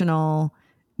confrontational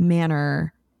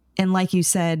manner. And like you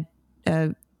said,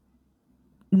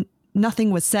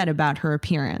 nothing was said about her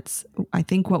appearance. I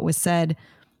think what was said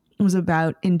was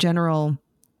about, in general,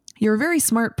 you're a very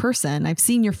smart person. I've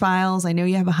seen your files. I know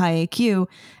you have a high IQ.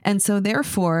 And so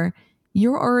therefore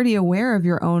you're already aware of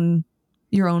your own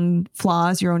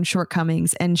flaws, your own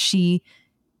shortcomings. And she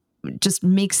just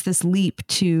makes this leap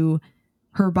to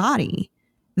her body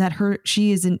that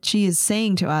she is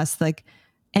saying to us, like,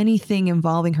 anything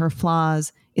involving her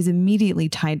flaws is immediately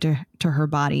tied to her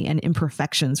body and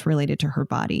imperfections related to her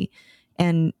body.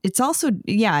 And it's also,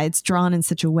 it's drawn in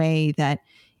such a way that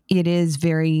it is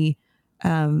very,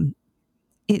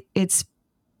 it's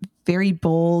very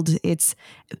bold. It's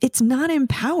not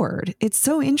empowered. It's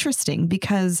so interesting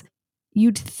because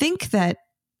you'd think that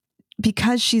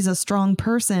because she's a strong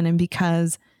person and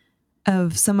because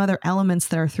of some other elements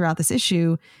that are throughout this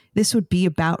issue, this would be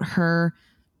about her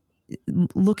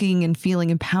looking and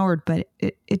feeling empowered, but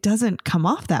it doesn't come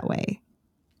off that way.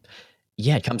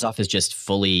 Yeah, it comes off as just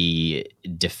fully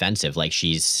defensive. Like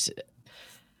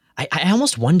I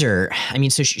almost wonder, I mean,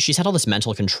 so she's had all this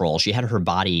mental control. She had her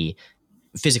body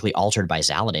physically altered by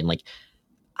Zaladin. Like,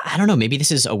 I don't know, maybe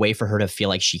this is a way for her to feel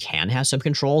like she can have some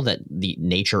control, that the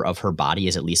nature of her body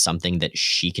is at least something that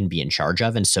she can be in charge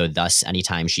of. And so thus,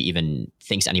 anytime she even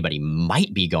thinks anybody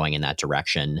might be going in that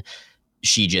direction,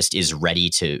 she just is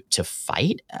ready to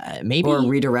fight, maybe. Or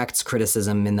redirects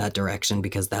criticism in that direction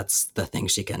because that's the thing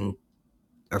she can,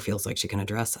 or feels like she can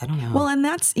address. I don't know. Well, and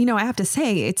that's, I have to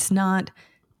say, it's not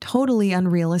totally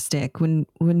unrealistic when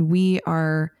we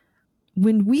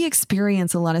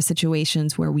experience a lot of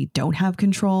situations where we don't have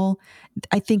control.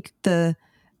 I think the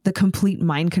complete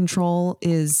mind control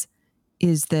is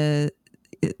the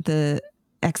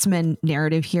X-Men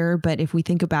narrative here. But if we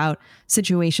think about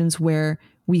situations where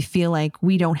we feel like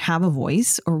we don't have a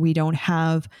voice or we don't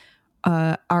have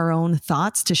our own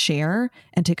thoughts to share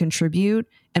and to contribute,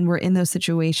 and we're in those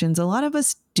situations, a lot of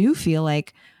us do feel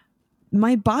like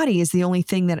my body is the only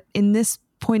thing that in this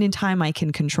point in time I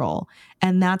can control.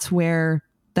 And that's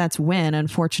when,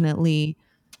 unfortunately,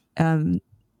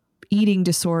 eating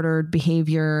disordered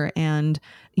behavior and,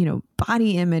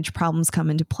 body image problems come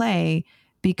into play,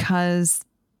 because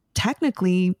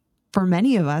technically for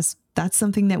many of us, that's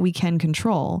something that we can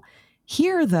control.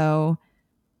 Here, though,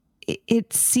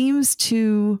 it seems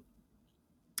to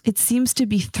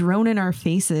be thrown in our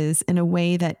faces in a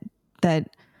way that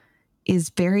is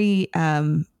very,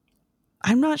 I'm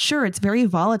not sure. It's very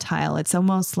volatile. It's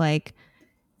almost like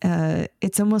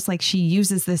she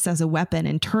uses this as a weapon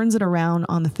and turns it around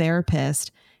on the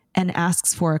therapist and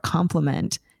asks for a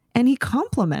compliment, and he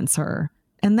compliments her.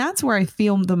 And that's where I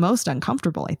feel the most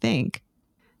uncomfortable, I think.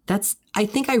 I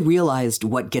think I realized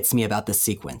what gets me about this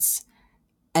sequence.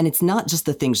 And it's not just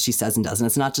the things she says and does, and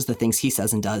it's not just the things he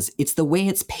says and does. It's the way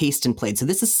it's paced and played. So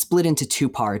this is split into two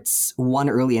parts, one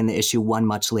early in the issue, one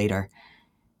much later.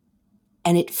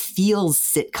 And it feels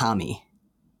sitcom-y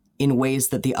in ways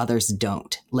that the others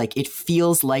don't. Like, it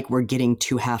feels like we're getting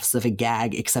two halves of a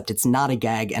gag, except it's not a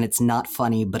gag and it's not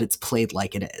funny, but it's played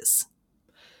like it is.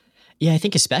 Yeah, I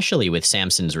think especially with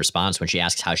Samson's response when she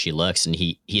asks how she looks, and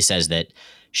he says that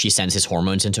she sends his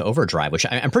hormones into overdrive, which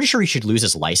I'm pretty sure he should lose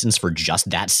his license for just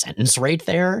that sentence right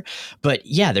there. But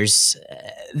yeah, there's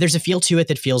a feel to it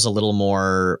that feels a little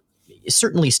more,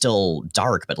 certainly still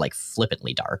dark, but like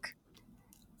flippantly dark.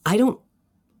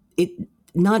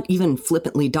 Not even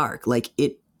flippantly dark. Like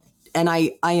it, and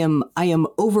I am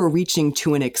overreaching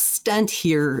to an extent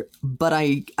here, but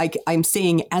I'm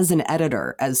saying, as an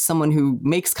editor, as someone who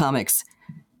makes comics,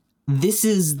 this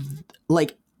is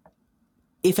like,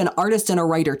 if an artist and a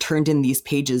writer turned in these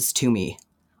pages to me,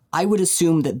 I would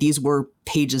assume that these were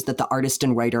pages that the artist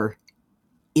and writer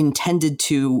intended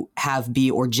to have be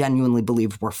or genuinely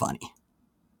believed were funny.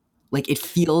 Like, it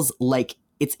feels like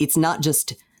it's not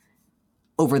just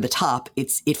over the top.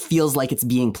 It feels like it's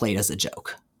being played as a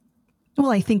joke. Well,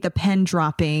 I think the pen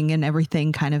dropping and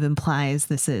everything kind of implies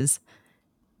this is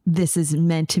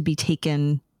meant to be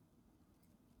taken,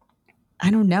 I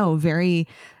don't know, very,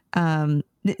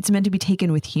 it's meant to be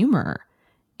taken with humor.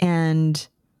 And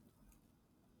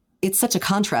it's such a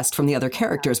contrast from the other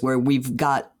characters, where we've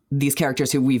got these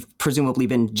characters who we've presumably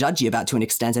been judgy about to an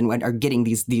extent and are getting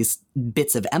these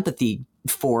bits of empathy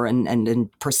for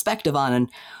and perspective on. And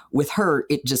with her,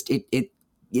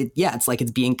 it's like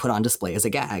it's being put on display as a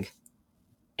gag.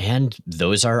 And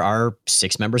those are our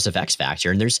 6 members of X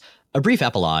Factor. And there's a brief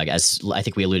epilogue, as I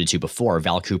think we alluded to before.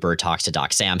 Val Cooper talks to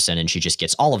Doc Samson, and she just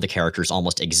gets all of the characters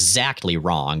almost exactly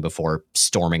wrong before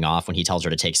storming off when he tells her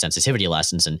to take sensitivity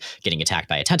lessons and getting attacked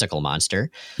by a tentacle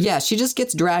monster. Yeah, she just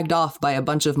gets dragged off by a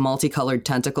bunch of multicolored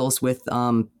tentacles with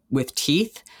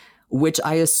teeth, which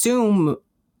I assume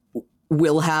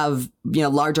will have,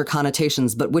 larger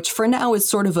connotations, but which for now is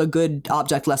sort of a good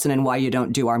object lesson in why you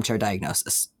don't do armchair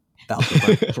diagnosis. Val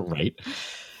Cooper. Right.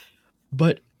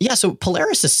 But yeah, so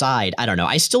Polaris aside, I don't know.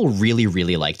 I still really,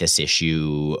 really like this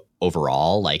issue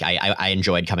overall. Like I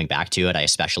enjoyed coming back to it. I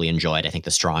especially enjoyed, I think,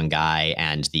 the Strong Guy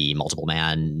and the Multiple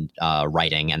Man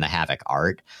writing and the Havoc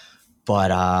art.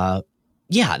 But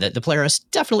yeah, the Polaris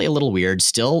definitely a little weird.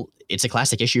 Still, it's a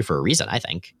classic issue for a reason, I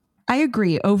think. I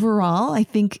agree. Overall, I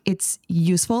think it's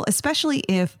useful, especially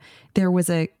if there was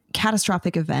a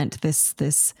catastrophic event,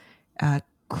 this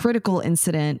critical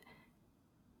incident.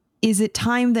 Is it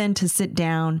time then to sit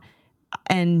down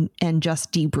and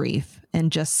just debrief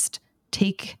and just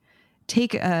take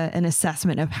an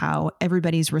assessment of how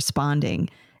everybody's responding?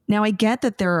 Now, I get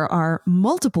that there are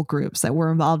multiple groups that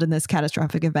were involved in this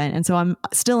catastrophic event, and so I'm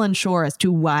still unsure as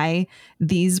to why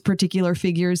these particular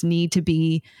figures need to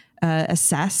be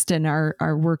assessed and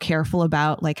we're careful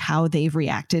about like how they've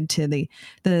reacted to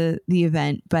the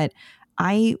event. But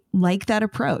I like that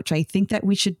approach. I think that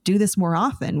we should do this more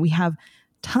often. We have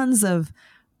tons of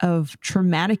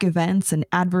traumatic events and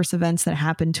adverse events that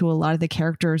happen to a lot of the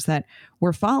characters that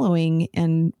we're following.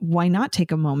 And why not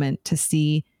take a moment to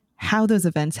see how those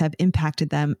events have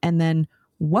impacted them? And then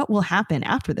what will happen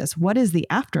after this? What is the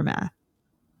aftermath?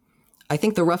 I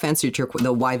think the rough answer to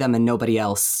the why them and nobody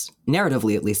else,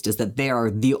 narratively at least, is that they are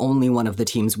the only one of the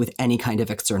teams with any kind of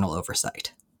external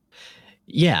oversight.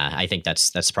 Yeah, I think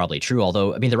that's probably true.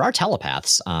 Although, I mean, there are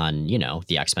telepaths on,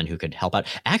 the X-Men who could help out.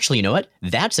 Actually, you know what?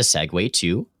 That's a segue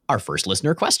to our first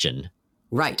listener question.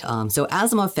 Right. So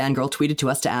Asimov Fangirl tweeted to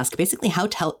us to ask basically how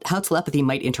telepathy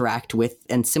might interact with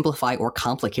and simplify or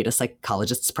complicate a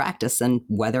psychologist's practice, and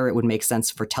whether it would make sense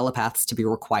for telepaths to be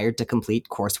required to complete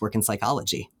coursework in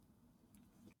psychology.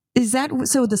 Is that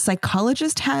so? The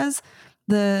psychologist has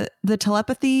the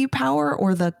telepathy power,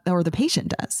 or the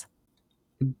patient does?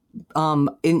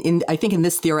 I think in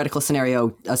this theoretical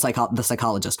scenario, the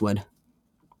psychologist would.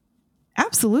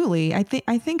 Absolutely. I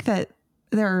think that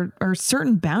there are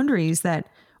certain boundaries that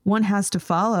one has to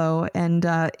follow, and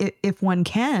if one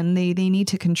can, they need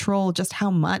to control just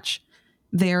how much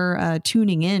they're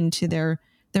tuning in to their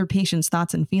patient's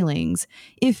thoughts and feelings.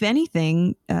 If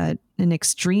anything, an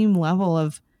extreme level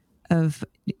of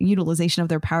utilization of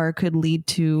their power could lead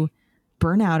to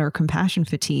burnout or compassion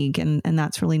fatigue, and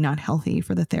that's really not healthy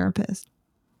for the therapist.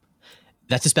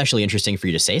 That's especially interesting for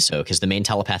you to say so, because the main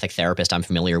telepathic therapist I'm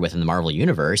familiar with in the Marvel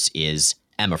Universe is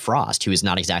Emma Frost, who is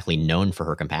not exactly known for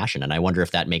her compassion. And I wonder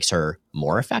if that makes her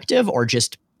more effective or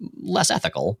just less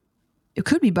ethical. It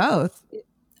could be both.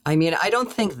 I mean, I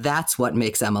don't think that's what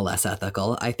makes Emma less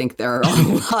ethical. I think there are a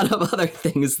lot of other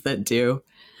things that do.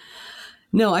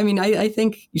 No, I mean, I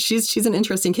think she's an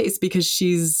interesting case because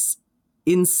she's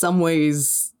in some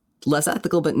ways less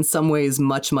ethical, but in some ways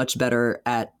much, much better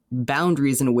at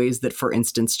boundaries in ways that, for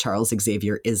instance, Charles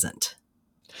Xavier isn't.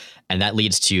 And that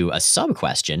leads to a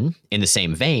sub-question. In the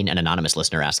same vein, an anonymous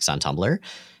listener asks on Tumblr,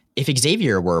 if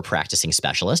Xavier were a practicing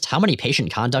specialist, how many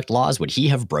patient conduct laws would he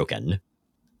have broken?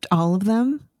 All of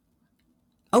them?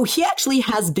 Oh, he actually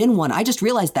has been one. I just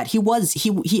realized that he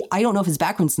I don't know if his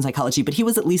background's in psychology, but he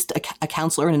was at least a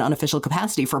counselor in an unofficial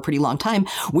capacity for a pretty long time,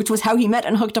 which was how he met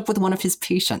and hooked up with one of his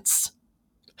patients.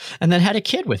 And then had a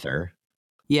kid with her.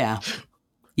 Yeah.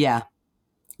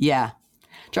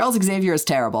 Charles Xavier is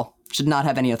terrible. Should not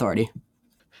have any authority.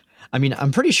 I mean,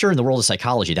 I'm pretty sure in the world of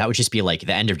psychology, that would just be like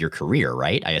the end of your career,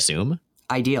 right? I assume.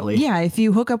 Ideally. Yeah, if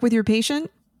you hook up with your patient,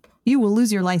 you will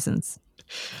lose your license.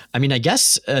 I mean, I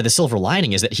guess the silver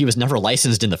lining is that he was never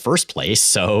licensed in the first place.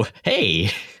 So, hey,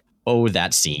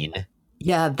 that scene.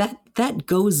 Yeah, that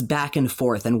goes back and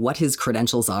forth, and what his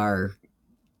credentials are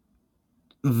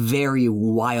vary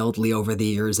wildly over the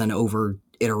years and over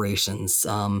iterations.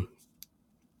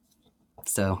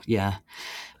 So, yeah.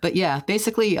 But yeah,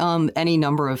 basically any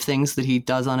number of things that he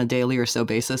does on a daily or so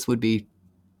basis would be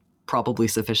probably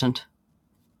sufficient.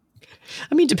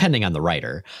 I mean, depending on the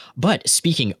writer. But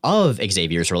speaking of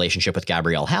Xavier's relationship with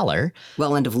Gabrielle Haller...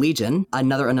 Well, and of Legion,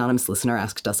 another anonymous listener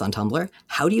asked us on Tumblr,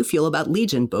 how do you feel about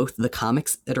Legion, both the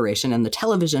comics iteration and the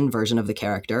television version of the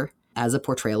character, as a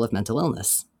portrayal of mental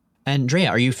illness? And Drea,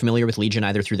 are you familiar with Legion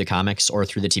either through the comics or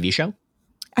through the TV show?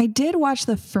 I did watch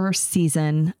the first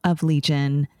season of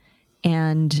Legion,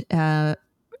 and I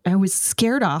was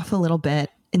scared off a little bit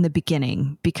in the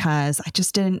beginning because I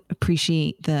just didn't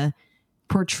appreciate the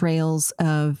portrayals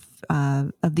of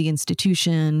the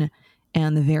institution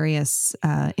and the various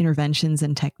interventions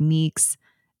and techniques.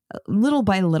 Little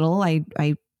by little,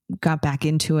 I got back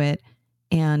into it,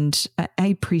 and I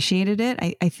appreciated it.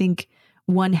 I think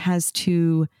one has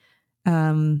to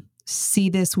see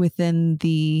this within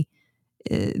the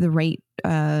right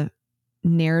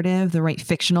narrative, the right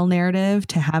fictional narrative,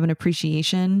 to have an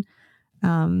appreciation.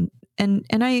 And and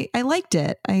I liked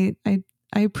it. I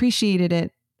appreciated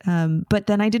it. But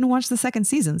then I didn't watch the second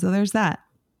season, so there's that.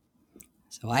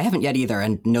 So I haven't yet either,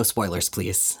 and no spoilers,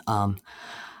 please.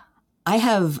 I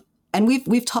have, and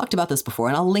we've talked about this before,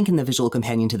 and I'll link in the visual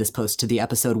companion to this post to the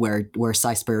episode where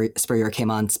Cy Spurrier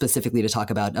came on specifically to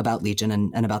talk about Legion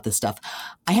and about this stuff.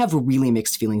 I have really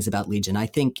mixed feelings about Legion. I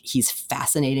think he's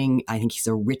fascinating. I think he's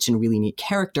a rich and really neat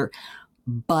character,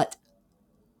 but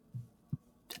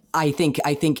I think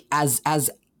as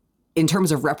in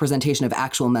terms of representation of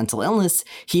actual mental illness,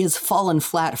 he has fallen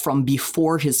flat from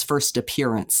before his first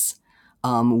appearance.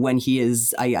 When he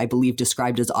is, I believe,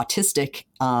 described as autistic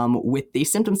with the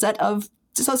symptom set of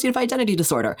dissociative identity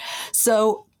disorder.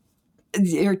 So,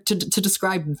 to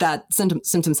describe that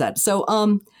symptom set.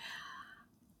 So,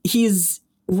 he's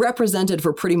represented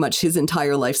for pretty much his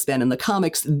entire lifespan in the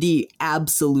comics the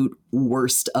absolute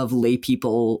worst of lay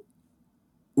people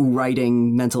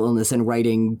writing mental illness and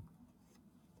writing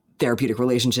therapeutic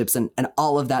relationships and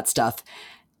all of that stuff.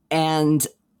 And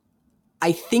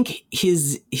I think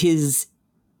his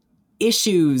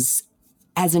issues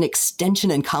as an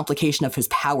extension and complication of his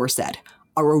power set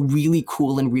are a really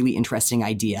cool and really interesting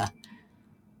idea.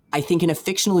 I think in a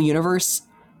fictional universe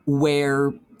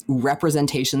where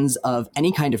representations of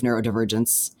any kind of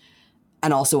neurodivergence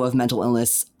and also of mental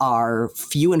illness are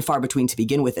few and far between to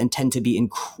begin with and tend to be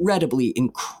incredibly,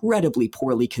 incredibly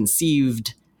poorly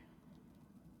conceived,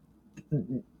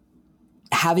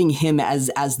 having him as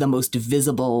the most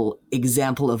visible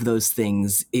example of those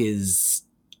things is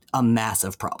a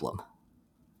massive problem.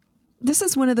 This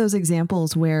is one of those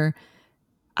examples where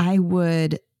I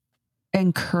would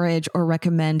encourage or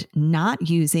recommend not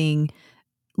using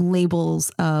labels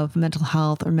of mental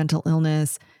health or mental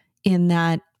illness, in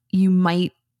that you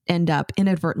might end up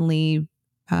inadvertently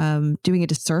doing a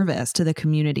disservice to the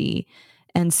community.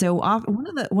 And so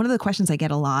one of the questions I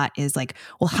get a lot is like,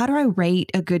 well, how do I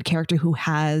rate a good character who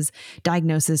has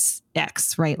diagnosis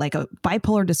X, right? Like a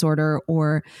bipolar disorder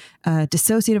or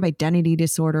dissociative identity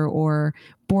disorder or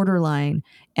borderline.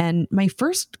 And my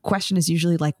first question is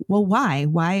usually like, well, why?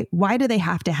 Why do they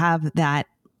have to have that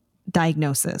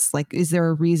diagnosis? Like, is there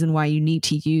a reason why you need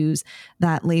to use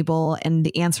that label? And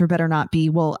the answer better not be,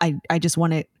 well, I just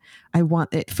want it. I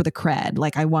want it for the cred.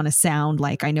 Like, I want to sound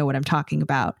like I know what I'm talking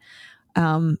about.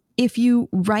 If you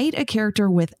write a character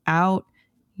without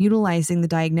utilizing the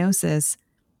diagnosis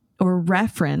or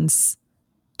reference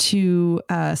to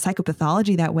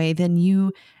psychopathology that way, then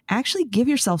you actually give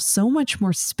yourself so much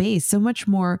more space, so much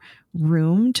more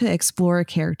room to explore a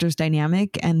character's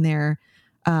dynamic and their,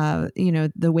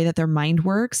 the way that their mind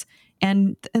works.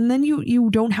 And then you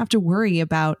don't have to worry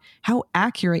about how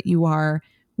accurate you are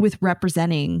with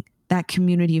representing that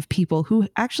community of people who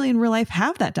actually in real life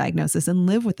have that diagnosis and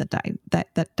live with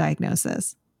that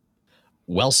diagnosis.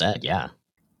 Well said. Yeah.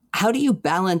 How do you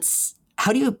balance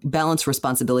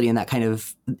responsibility in that kind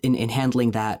of in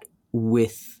handling that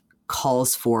with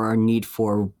calls for or need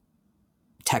for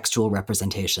textual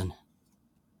representation?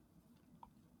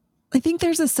 I think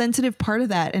there's a sensitive part of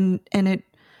that, and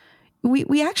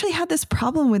we actually had this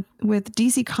problem with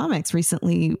DC Comics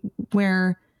recently,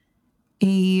 where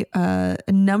a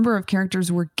number of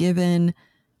characters were given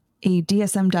a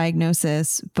DSM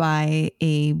diagnosis by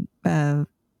a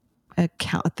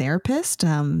therapist,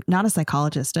 not a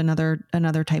psychologist,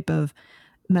 another type of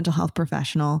mental health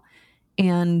professional.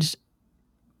 And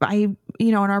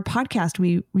in our podcast,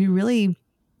 we really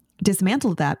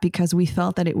dismantled that because we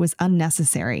felt that it was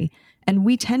unnecessary. And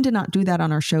we tend to not do that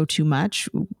on our show too much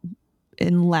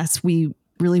unless we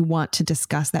really want to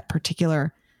discuss that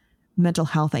particular mental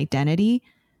health identity.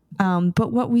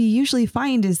 But what we usually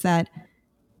find is that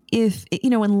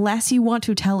unless you want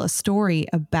to tell a story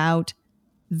about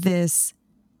this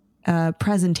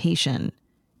presentation,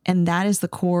 and that is the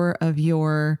core of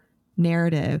your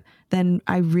narrative, then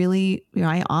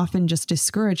I often just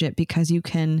discourage it, because you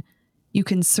can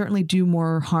certainly do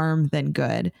more harm than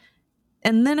good.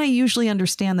 And then I usually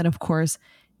understand that, of course,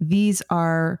 these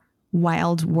are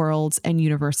wild worlds and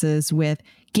universes with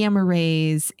gamma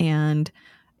rays and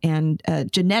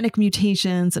genetic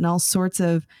mutations and all sorts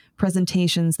of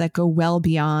presentations that go well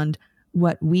beyond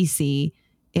what we see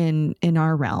in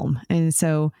our realm. And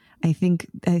so I think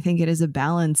it is a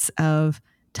balance of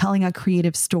telling a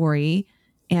creative story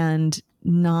and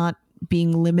not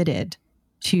being limited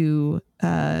to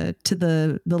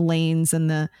the lanes and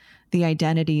the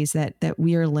identities that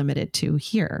we are limited to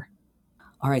here.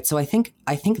 All right, so I think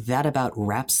that about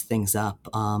wraps things up.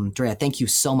 Drea, thank you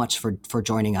so much for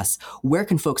joining us. Where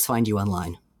can folks find you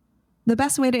online? The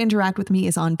best way to interact with me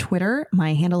is on Twitter.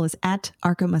 My handle is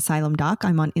 @ArkhamAsylumDoc.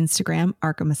 I'm on Instagram,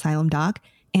 ArkhamAsylumDoc.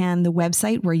 And the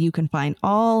website where you can find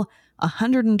all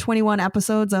 121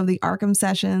 episodes of the Arkham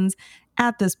Sessions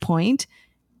at this point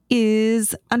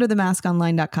is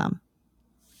underthemaskonline.com.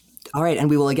 All right, and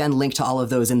we will again link to all of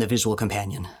those in the visual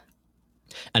companion.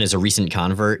 And as a recent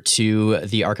convert to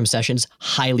the Arkham Sessions,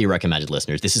 highly recommended,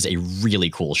 listeners. This is a really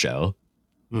cool show.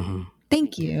 Mm-hmm.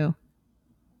 Thank you.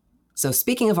 So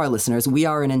speaking of our listeners, we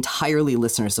are an entirely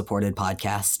listener-supported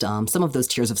podcast. Some of those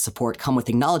tiers of support come with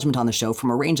acknowledgement on the show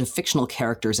from a range of fictional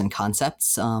characters and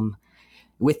concepts.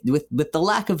 With the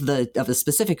lack of a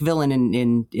specific villain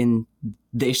in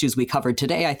the issues we covered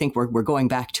today, I think we're going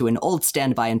back to an old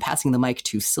standby and passing the mic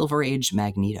to Silver Age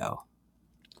Magneto.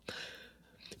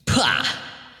 Pah!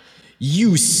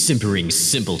 You simpering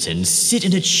simpletons sit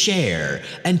in a chair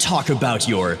and talk about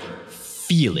your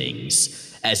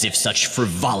feelings, as if such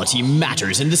frivolity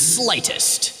matters in the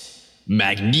slightest.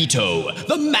 Magneto,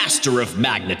 the master of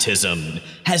magnetism,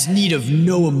 has need of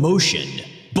no emotion,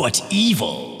 but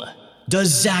evil. Does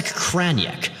Zach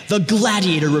Kraniak, the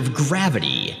gladiator of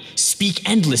gravity, speak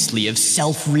endlessly of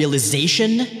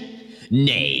self-realization?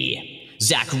 Nay,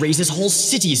 Zach raises whole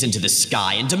cities into the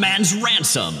sky and demands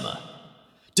ransom.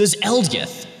 Does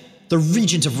Eldgith, the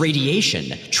regent of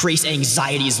radiation, trace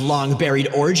anxiety's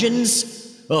long-buried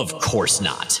origins? Of course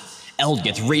not.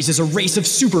 Eldgith raises a race of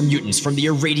super mutants from the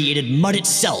irradiated mud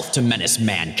itself to menace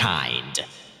mankind.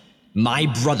 My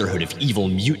brotherhood of evil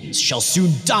mutants shall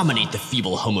soon dominate the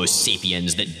feeble Homo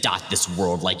sapiens that dot this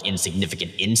world like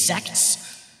insignificant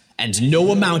insects, and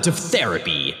no amount of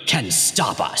therapy can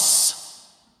stop us.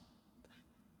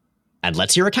 And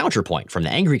let's hear a counterpoint from the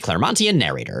angry Claremontian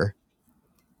narrator.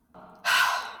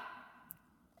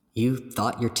 You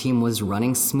thought your team was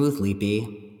running smoothly,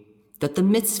 B. That the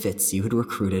misfits you had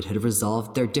recruited had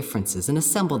resolved their differences and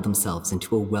assembled themselves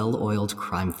into a well-oiled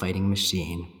crime-fighting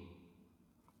machine.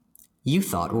 You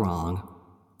thought wrong.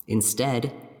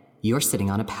 Instead, you're sitting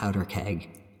on a powder keg.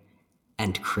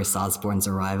 And Chris Osborne's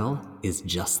arrival is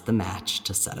just the match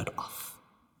to set it off.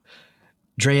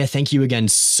 Drea, thank you again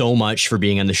so much for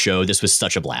being on the show. This was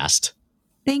such a blast.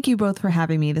 Thank you both for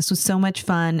having me. This was so much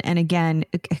fun. And again,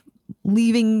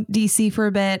 leaving DC for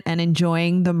a bit and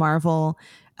enjoying the Marvel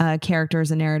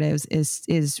characters and narratives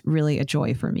is really a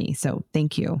joy for me. So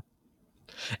thank you.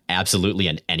 Absolutely,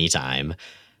 and anytime.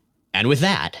 And with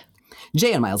that,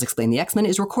 Jay and Miles Explain the X-Men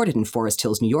is recorded in Forest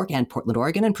Hills, New York and Portland,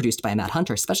 Oregon, and produced by Matt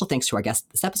Hunter. Special thanks to our guest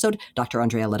this episode, Dr.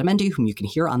 Andrea Letamendi, whom you can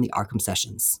hear on the Arkham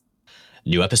Sessions.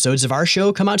 new episodes of our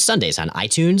show come out Sundays on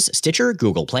iTunes, Stitcher,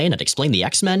 Google Play, and at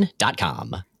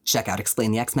explainthexmen.com. Check out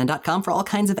explainthexmen.com for all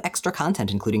kinds of extra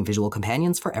content, including visual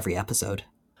companions for every episode.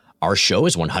 Our show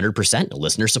is 100%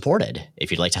 listener-supported. If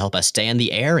you'd like to help us stay on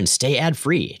the air and stay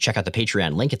ad-free, check out the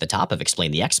Patreon link at the top of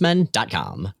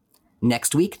explainthexmen.com.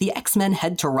 Next week, the X-Men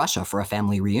head to Russia for a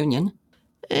family reunion.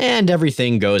 And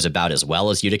everything goes about as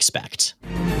well as you'd expect.